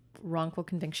of wrongful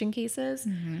conviction cases,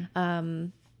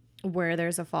 where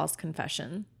there's a false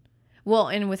confession. Well,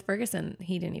 and with Ferguson,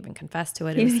 he didn't even confess to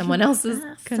it. It was someone else's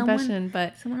confession,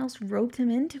 but someone else roped him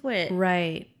into it.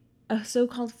 Right. A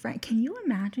so-called friend. Can you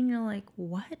imagine? You're like,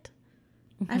 what?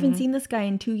 I haven't seen this guy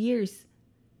in 2 years.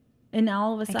 And now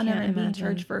all of a sudden I'm being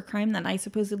charged for a crime that I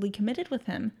supposedly committed with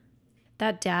him.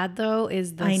 That dad, though,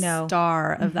 is the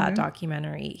star of that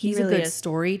documentary. He's really a good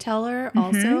storyteller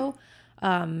also.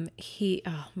 Oh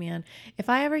man, if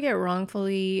I ever get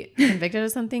wrongfully convicted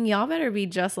of something, y'all better be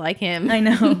just like him. I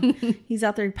know. He's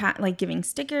out there like giving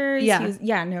stickers. Yeah.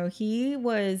 He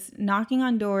was knocking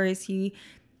on doors. He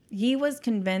was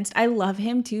convinced. I love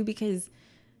him too because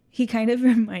he kind of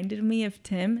reminded me of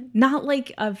Tim. Not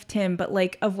like of Tim, but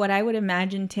like of what I would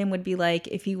imagine Tim would be like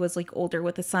if he was like older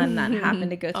with a son that happened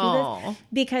to go through this.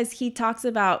 Because he talks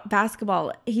about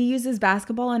basketball. He uses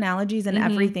basketball analogies and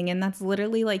everything. And that's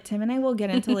literally like Tim and I will get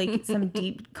into like some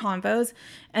deep convos.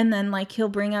 And then like he'll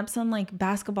bring up some like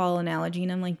basketball analogy.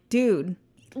 And I'm like, dude,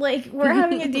 like we're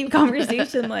having a deep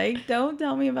conversation. Like don't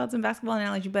tell me about some basketball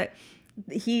analogy. But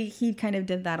he kind of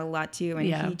did that a lot too.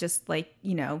 And he just like,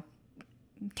 you know,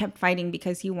 kept fighting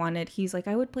because he's like,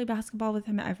 I would play basketball with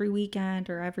him every weekend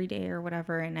or every day or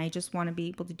whatever. And I just want to be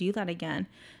able to do that again.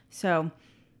 So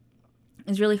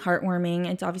it's really heartwarming.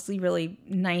 It's obviously really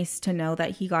nice to know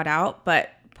that he got out, but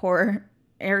poor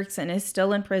Erickson is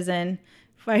still in prison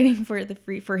fighting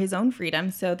for his own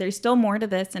freedom. So there's still more to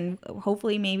this. And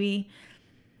hopefully maybe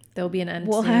there'll be an end.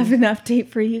 We'll have an update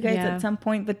for you guys at some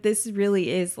point. But this really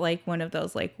is like one of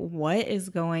those, like, what is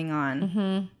going on?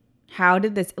 Mm-hmm. How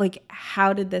did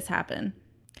this happen?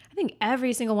 I think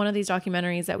every single one of these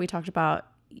documentaries that we talked about,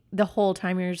 the whole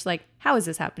time you're just like, how is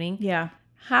this happening? Yeah.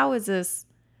 How is this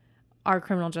our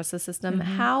criminal justice system?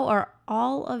 Mm-hmm. How are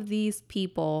all of these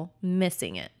people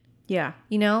missing it? Yeah.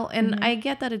 You know, and I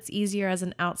get that it's easier as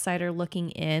an outsider looking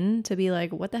in to be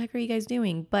like, what the heck are you guys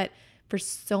doing? But for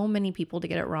so many people to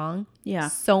get it wrong,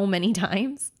 so many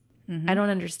times, I don't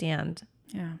understand.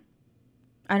 Yeah.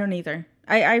 I don't either.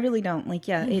 I really don't. Like,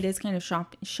 it is kind of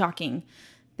shocking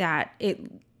that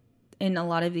in a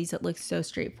lot of these, it looks so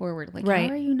straightforward. Like, how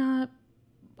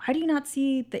do you not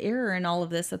see the error in all of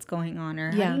this that's going on?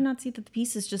 Or how do you not see that the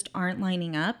pieces just aren't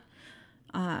lining up?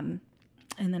 And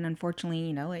then unfortunately,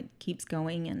 you know, it keeps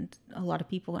going and a lot of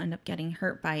people end up getting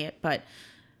hurt by it. But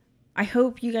I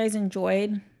hope you guys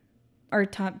enjoyed our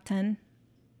top 10.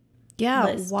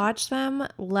 List. Watch them.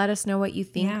 Let us know what you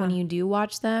think when you do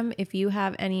watch them. If you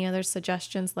have any other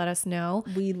suggestions, let us know.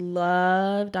 We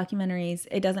love documentaries.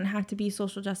 It doesn't have to be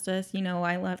social justice. You know,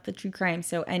 I love the true crime.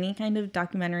 So any kind of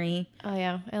documentary. Oh,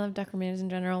 yeah. I love documentaries in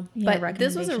general. But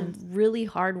this was a really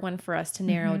hard one for us to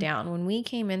narrow down. When we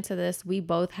came into this, we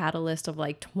both had a list of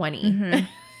like 20.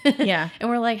 Yeah. And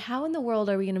we're like, how in the world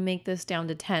are we going to make this down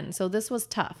to 10? So this was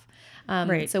tough.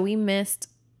 So we missed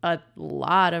a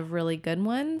lot of really good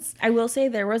ones. I will say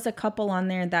there was a couple on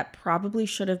there that probably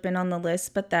should have been on the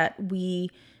list, but that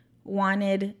we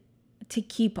wanted to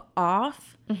keep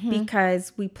off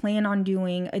because we plan on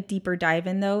doing a deeper dive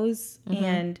in those.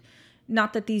 And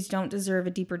not that these don't deserve a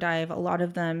deeper dive. A lot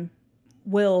of them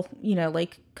will, you know,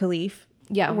 like Khalif.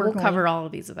 Yeah, we'll cover all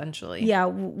of these eventually. Yeah,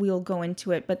 we'll go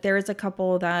into it. But there is a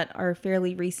couple that are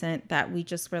fairly recent that we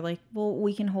just were like, well,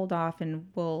 we can hold off and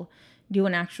we'll do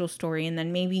an actual story, and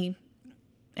then maybe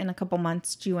in a couple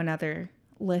months do another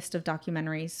list of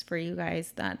documentaries for you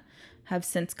guys that have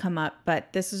since come up.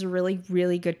 But this is a really,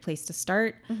 really good place to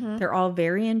start. They're all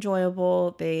very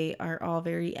enjoyable. They are all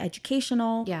very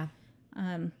educational. Yeah.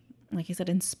 Like I said,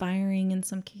 inspiring in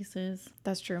some cases.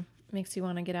 That's true. Makes you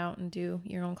want to get out and do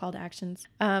your own call to actions.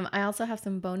 I also have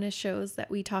some bonus shows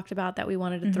that we talked about that we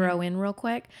wanted to throw in real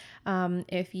quick.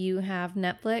 If you have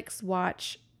Netflix,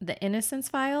 watch The Innocence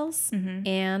Files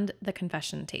and The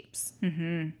Confession Tapes.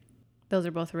 Those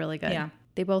are both really good. Yeah.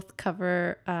 They both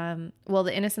cover,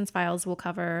 The Innocence Files will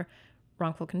cover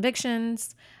wrongful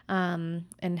convictions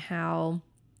and how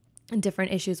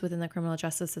different issues within the criminal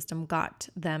justice system got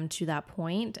them to that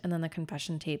point. And then The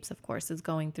Confession Tapes, of course, is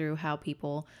going through how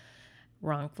people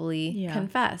wrongfully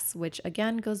confess, which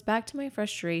again goes back to my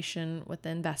frustration with the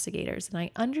investigators. And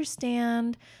I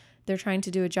understand they're trying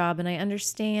to do a job, and I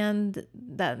understand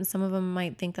that some of them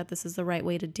might think that this is the right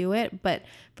way to do it, but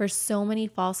for so many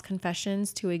false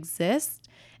confessions to exist,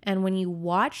 and when you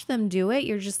watch them do it,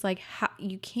 you're just like, how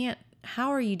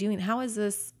are you doing? How is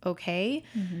this okay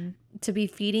to be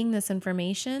feeding this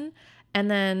information? And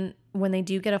then when they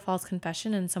do get a false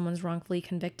confession and someone's wrongfully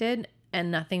convicted and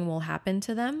nothing will happen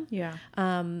to them. Yeah.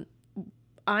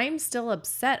 I'm still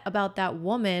upset about that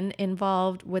woman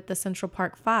involved with the Central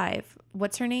Park Five.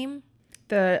 What's her name?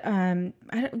 I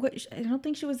don't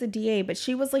think she was the DA, but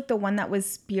she was like the one that was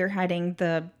spearheading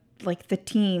the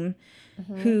team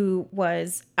who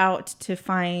was out to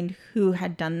find who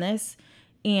had done this.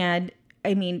 And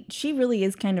I mean, she really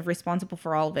is kind of responsible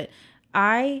for all of it.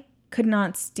 I could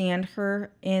not stand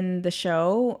her in the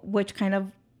show, which kind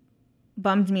of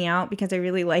bummed me out because I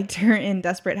really liked her in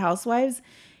Desperate Housewives.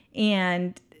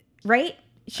 And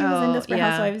She was in Desperate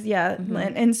Housewives. Yeah.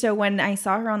 And so when I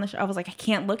saw her on the show, I was like, I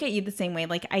can't look at you the same way.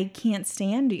 Like, I can't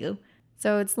stand you.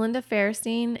 So it's Linda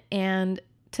Fairstein. And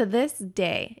to this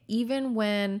day, even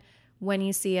when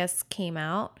You See Us came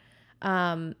out,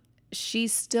 she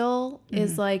still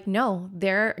is like, no,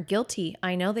 they're guilty.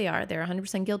 I know they are. They're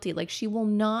 100% guilty. Like, she will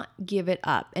not give it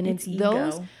up. And it's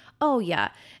those, oh yeah.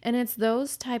 And it's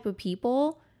those type of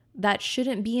people that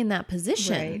shouldn't be in that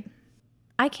position. Right.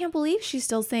 I can't believe she's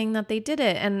still saying that they did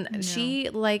it. And she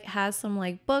like has some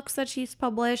like books that she's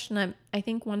published. And I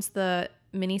think once the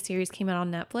miniseries came out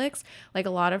on Netflix, like a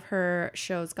lot of her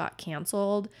shows got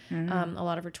canceled. A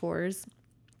lot of her tours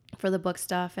for the book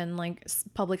stuff and like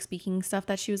public speaking stuff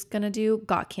that she was going to do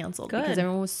got canceled because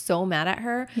everyone was so mad at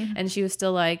her. And she was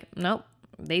still like, nope,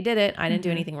 they did it. I didn't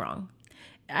do anything wrong.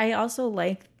 I also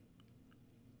like,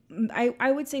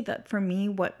 I would say that for me,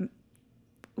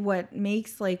 what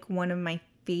makes like one of my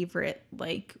favorite,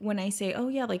 like when I say, oh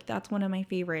yeah, like that's one of my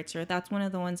favorites or that's one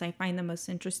of the ones I find the most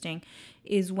interesting,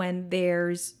 is when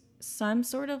there's some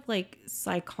sort of like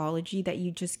psychology that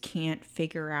you just can't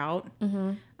figure out.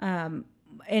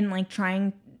 And like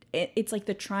it's like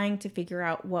the trying to figure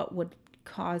out what would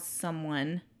cause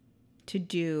someone to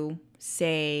do,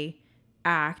 say,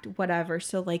 act, whatever.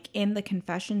 So like in the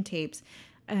confession tapes,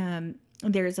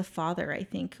 there's a father, I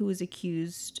think, who was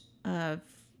accused of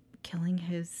killing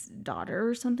his daughter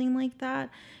or something like that.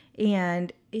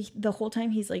 And the whole time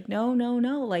he's like, no,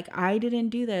 like I didn't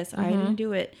do this. I didn't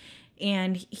do it.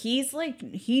 And he's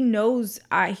like, he knows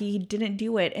he didn't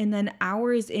do it. And then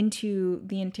hours into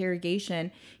the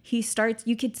interrogation,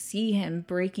 you could see him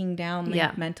breaking down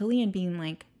like mentally and being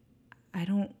like, I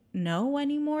don't know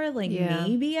anymore. Like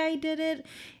maybe I did it.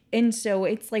 And so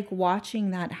it's like watching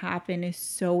that happen is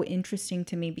so interesting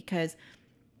to me because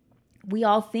we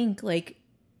all think like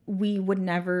we would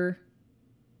never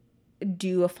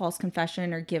do a false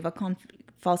confession or give a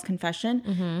false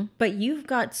confession. But you've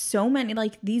got so many,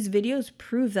 like these videos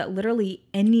prove that literally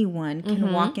anyone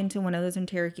can walk into one of those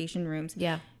interrogation rooms,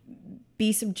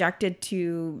 be subjected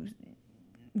to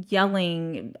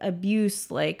yelling, abuse,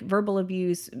 like verbal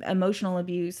abuse, emotional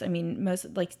abuse. I mean, most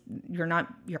like you're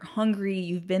hungry,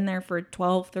 you've been there for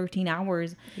 12, 13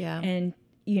 hours. And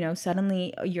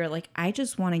suddenly you're like, I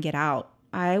just want to get out.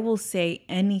 I will say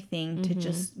anything to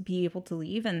just be able to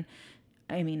leave. And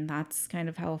I mean, that's kind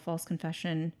of how a false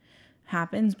confession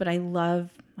happens. But I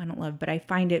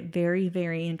find it very,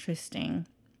 very interesting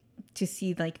to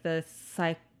see like the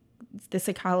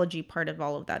psychology part of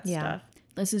all of that stuff.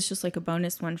 This is just like a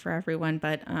bonus one for everyone,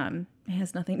 but it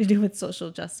has nothing to do with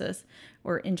social justice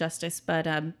or injustice. But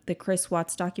the Chris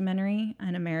Watts documentary,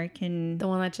 An American The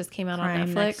one that just came out on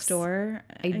Netflix. Next Door.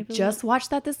 I just watched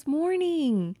that this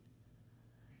morning.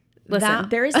 Listen,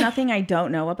 there is nothing I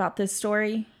don't know about this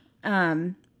story.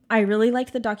 I really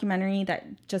liked the documentary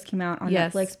that just came out on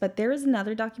Netflix, but there was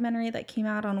another documentary that came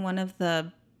out on one of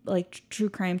the like true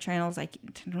crime channels. I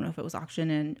don't know if it was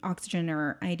Oxygen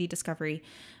or ID Discovery,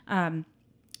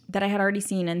 that I had already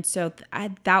seen. And so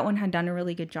that one had done a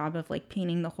really good job of like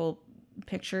painting the whole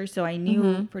picture. So I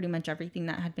knew pretty much everything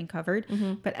that had been covered.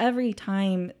 But every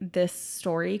time this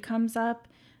story comes up,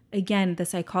 again, the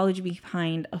psychology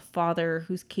behind a father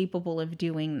who's capable of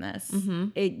doing this,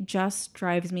 it just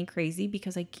drives me crazy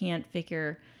because I can't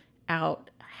figure out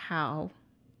how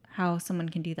someone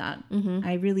can do that.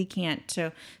 I really can't.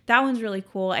 So that one's really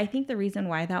cool. I think the reason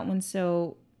why that one's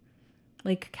so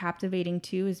like captivating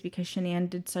too is because Shanann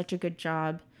did such a good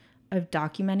job of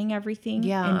documenting everything.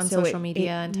 Yeah, and on so social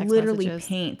media and text literally messages.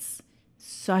 Paints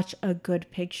such a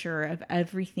good picture of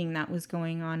everything that was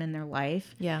going on in their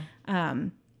life. Yeah.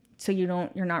 So you're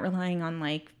not relying on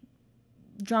like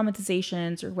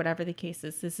dramatizations or whatever the case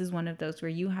is. This is one of those where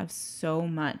you have so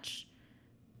much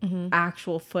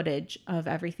actual footage of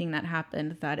everything that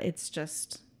happened that it's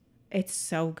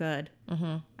so good.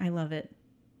 I love it.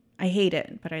 I hate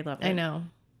it, but I love it. I know.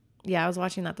 Yeah, I was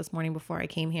watching that this morning before I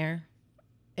came here.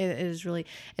 It is really,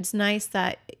 it's nice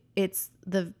that it's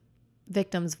the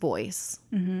victim's voice.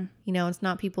 It's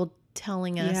not people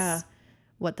telling us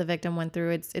what the victim went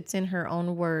through. It's in her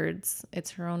own words.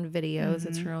 It's her own videos.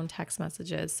 It's her own text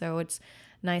messages. So it's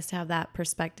nice to have that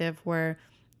perspective where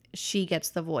she gets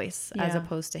the voice as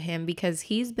opposed to him, because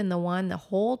he's been the one the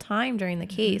whole time during the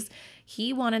case.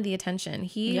 He wanted the attention.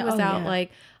 He was out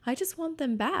like, I just want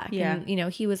them back. And,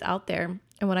 he was out there.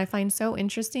 And what I find so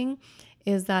interesting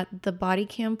is that the body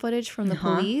cam footage from the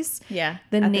police,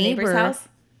 the neighbor's house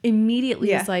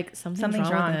immediately is like, something's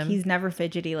wrong with him. He's never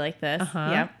fidgety like this.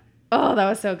 Oh, that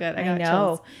was so good. I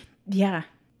know. Yeah.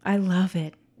 I love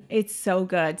it. It's so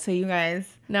good. So you guys,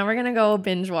 now we're gonna go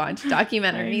binge watch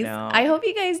documentaries. I hope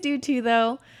you guys do too,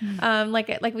 though.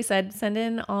 Like we said, send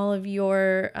in all of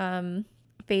your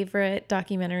favorite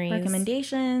documentaries,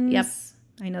 recommendations. Yep.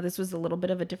 I know this was a little bit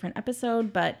of a different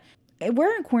episode, but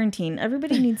we're in quarantine.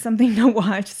 Everybody needs something to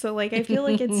watch. So like, I feel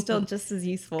like it's still just as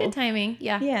useful. Good timing.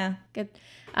 Yeah. Good.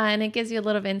 And it gives you a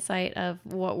little insight of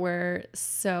what we're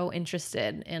so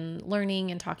interested in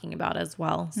learning and talking about as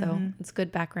well. So it's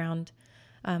good background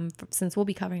since we'll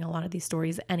be covering a lot of these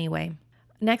stories anyway.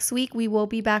 Next week, we will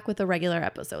be back with a regular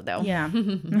episode though. Yeah.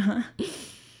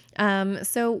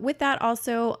 So with that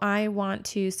also, I want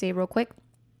to say real quick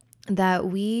that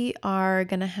we are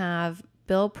going to have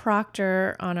Bill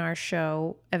Proctor on our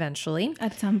show eventually.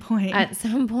 At some point.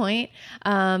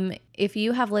 If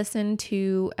you have listened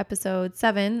to episode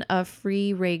 7 of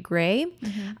Free Ray Gray,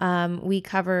 we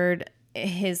covered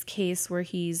his case where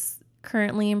he's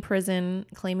currently in prison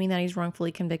claiming that he's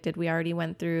wrongfully convicted. We already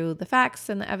went through the facts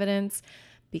and the evidence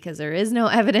because there is no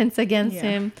evidence against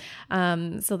him.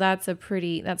 So that's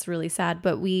really sad.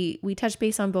 But we touched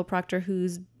base on Bill Proctor,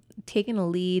 who's taken a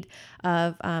lead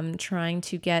of trying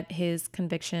to get his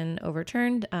conviction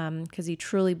overturned because he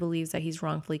truly believes that he's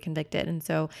wrongfully convicted. And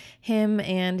so him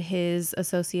and his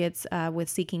associates with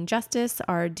Seeking Justice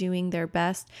are doing their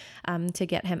best to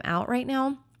get him out right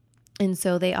now. And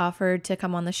so they offered to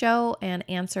come on the show and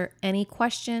answer any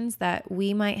questions that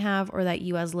we might have or that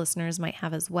you as listeners might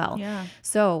have as well. Yeah.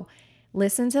 So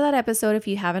listen to that episode if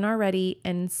you haven't already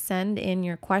and send in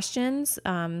your questions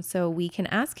so we can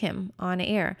ask him on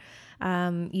air.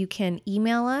 You can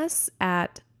email us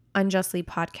at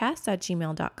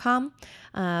unjustlypodcast@gmail.com.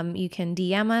 You can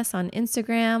DM us on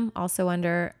Instagram, also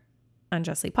under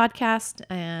Unjustly Podcast,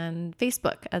 and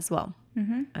Facebook as well.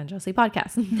 Unjustly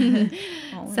Podcast.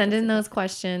 Send in those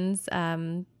questions,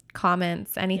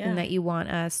 comments, anything that you want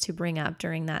us to bring up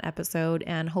during that episode,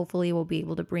 and hopefully we'll be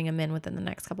able to bring him in within the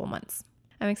next couple months.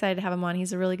 I'm excited to have him on.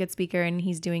 He's a really good speaker and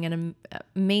he's doing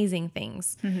amazing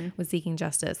things with Seeking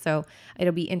Justice. So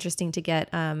it'll be interesting to get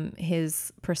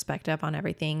his perspective on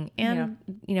everything and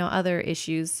other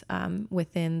issues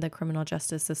within the criminal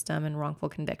justice system and wrongful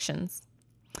convictions.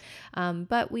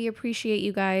 But we appreciate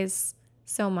you guys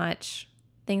so much.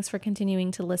 Thanks for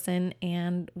continuing to listen,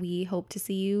 and we hope to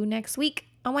see you next week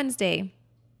on Wednesday.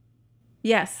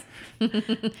 Yes.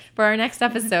 For our next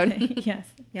episode.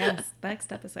 Yes,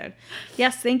 next episode.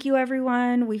 Yes, thank you,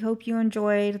 everyone. We hope you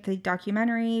enjoyed the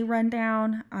documentary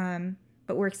rundown,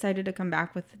 but we're excited to come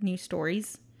back with new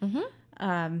stories.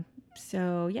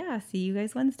 So, yeah, see you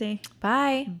guys Wednesday.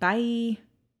 Bye. Bye.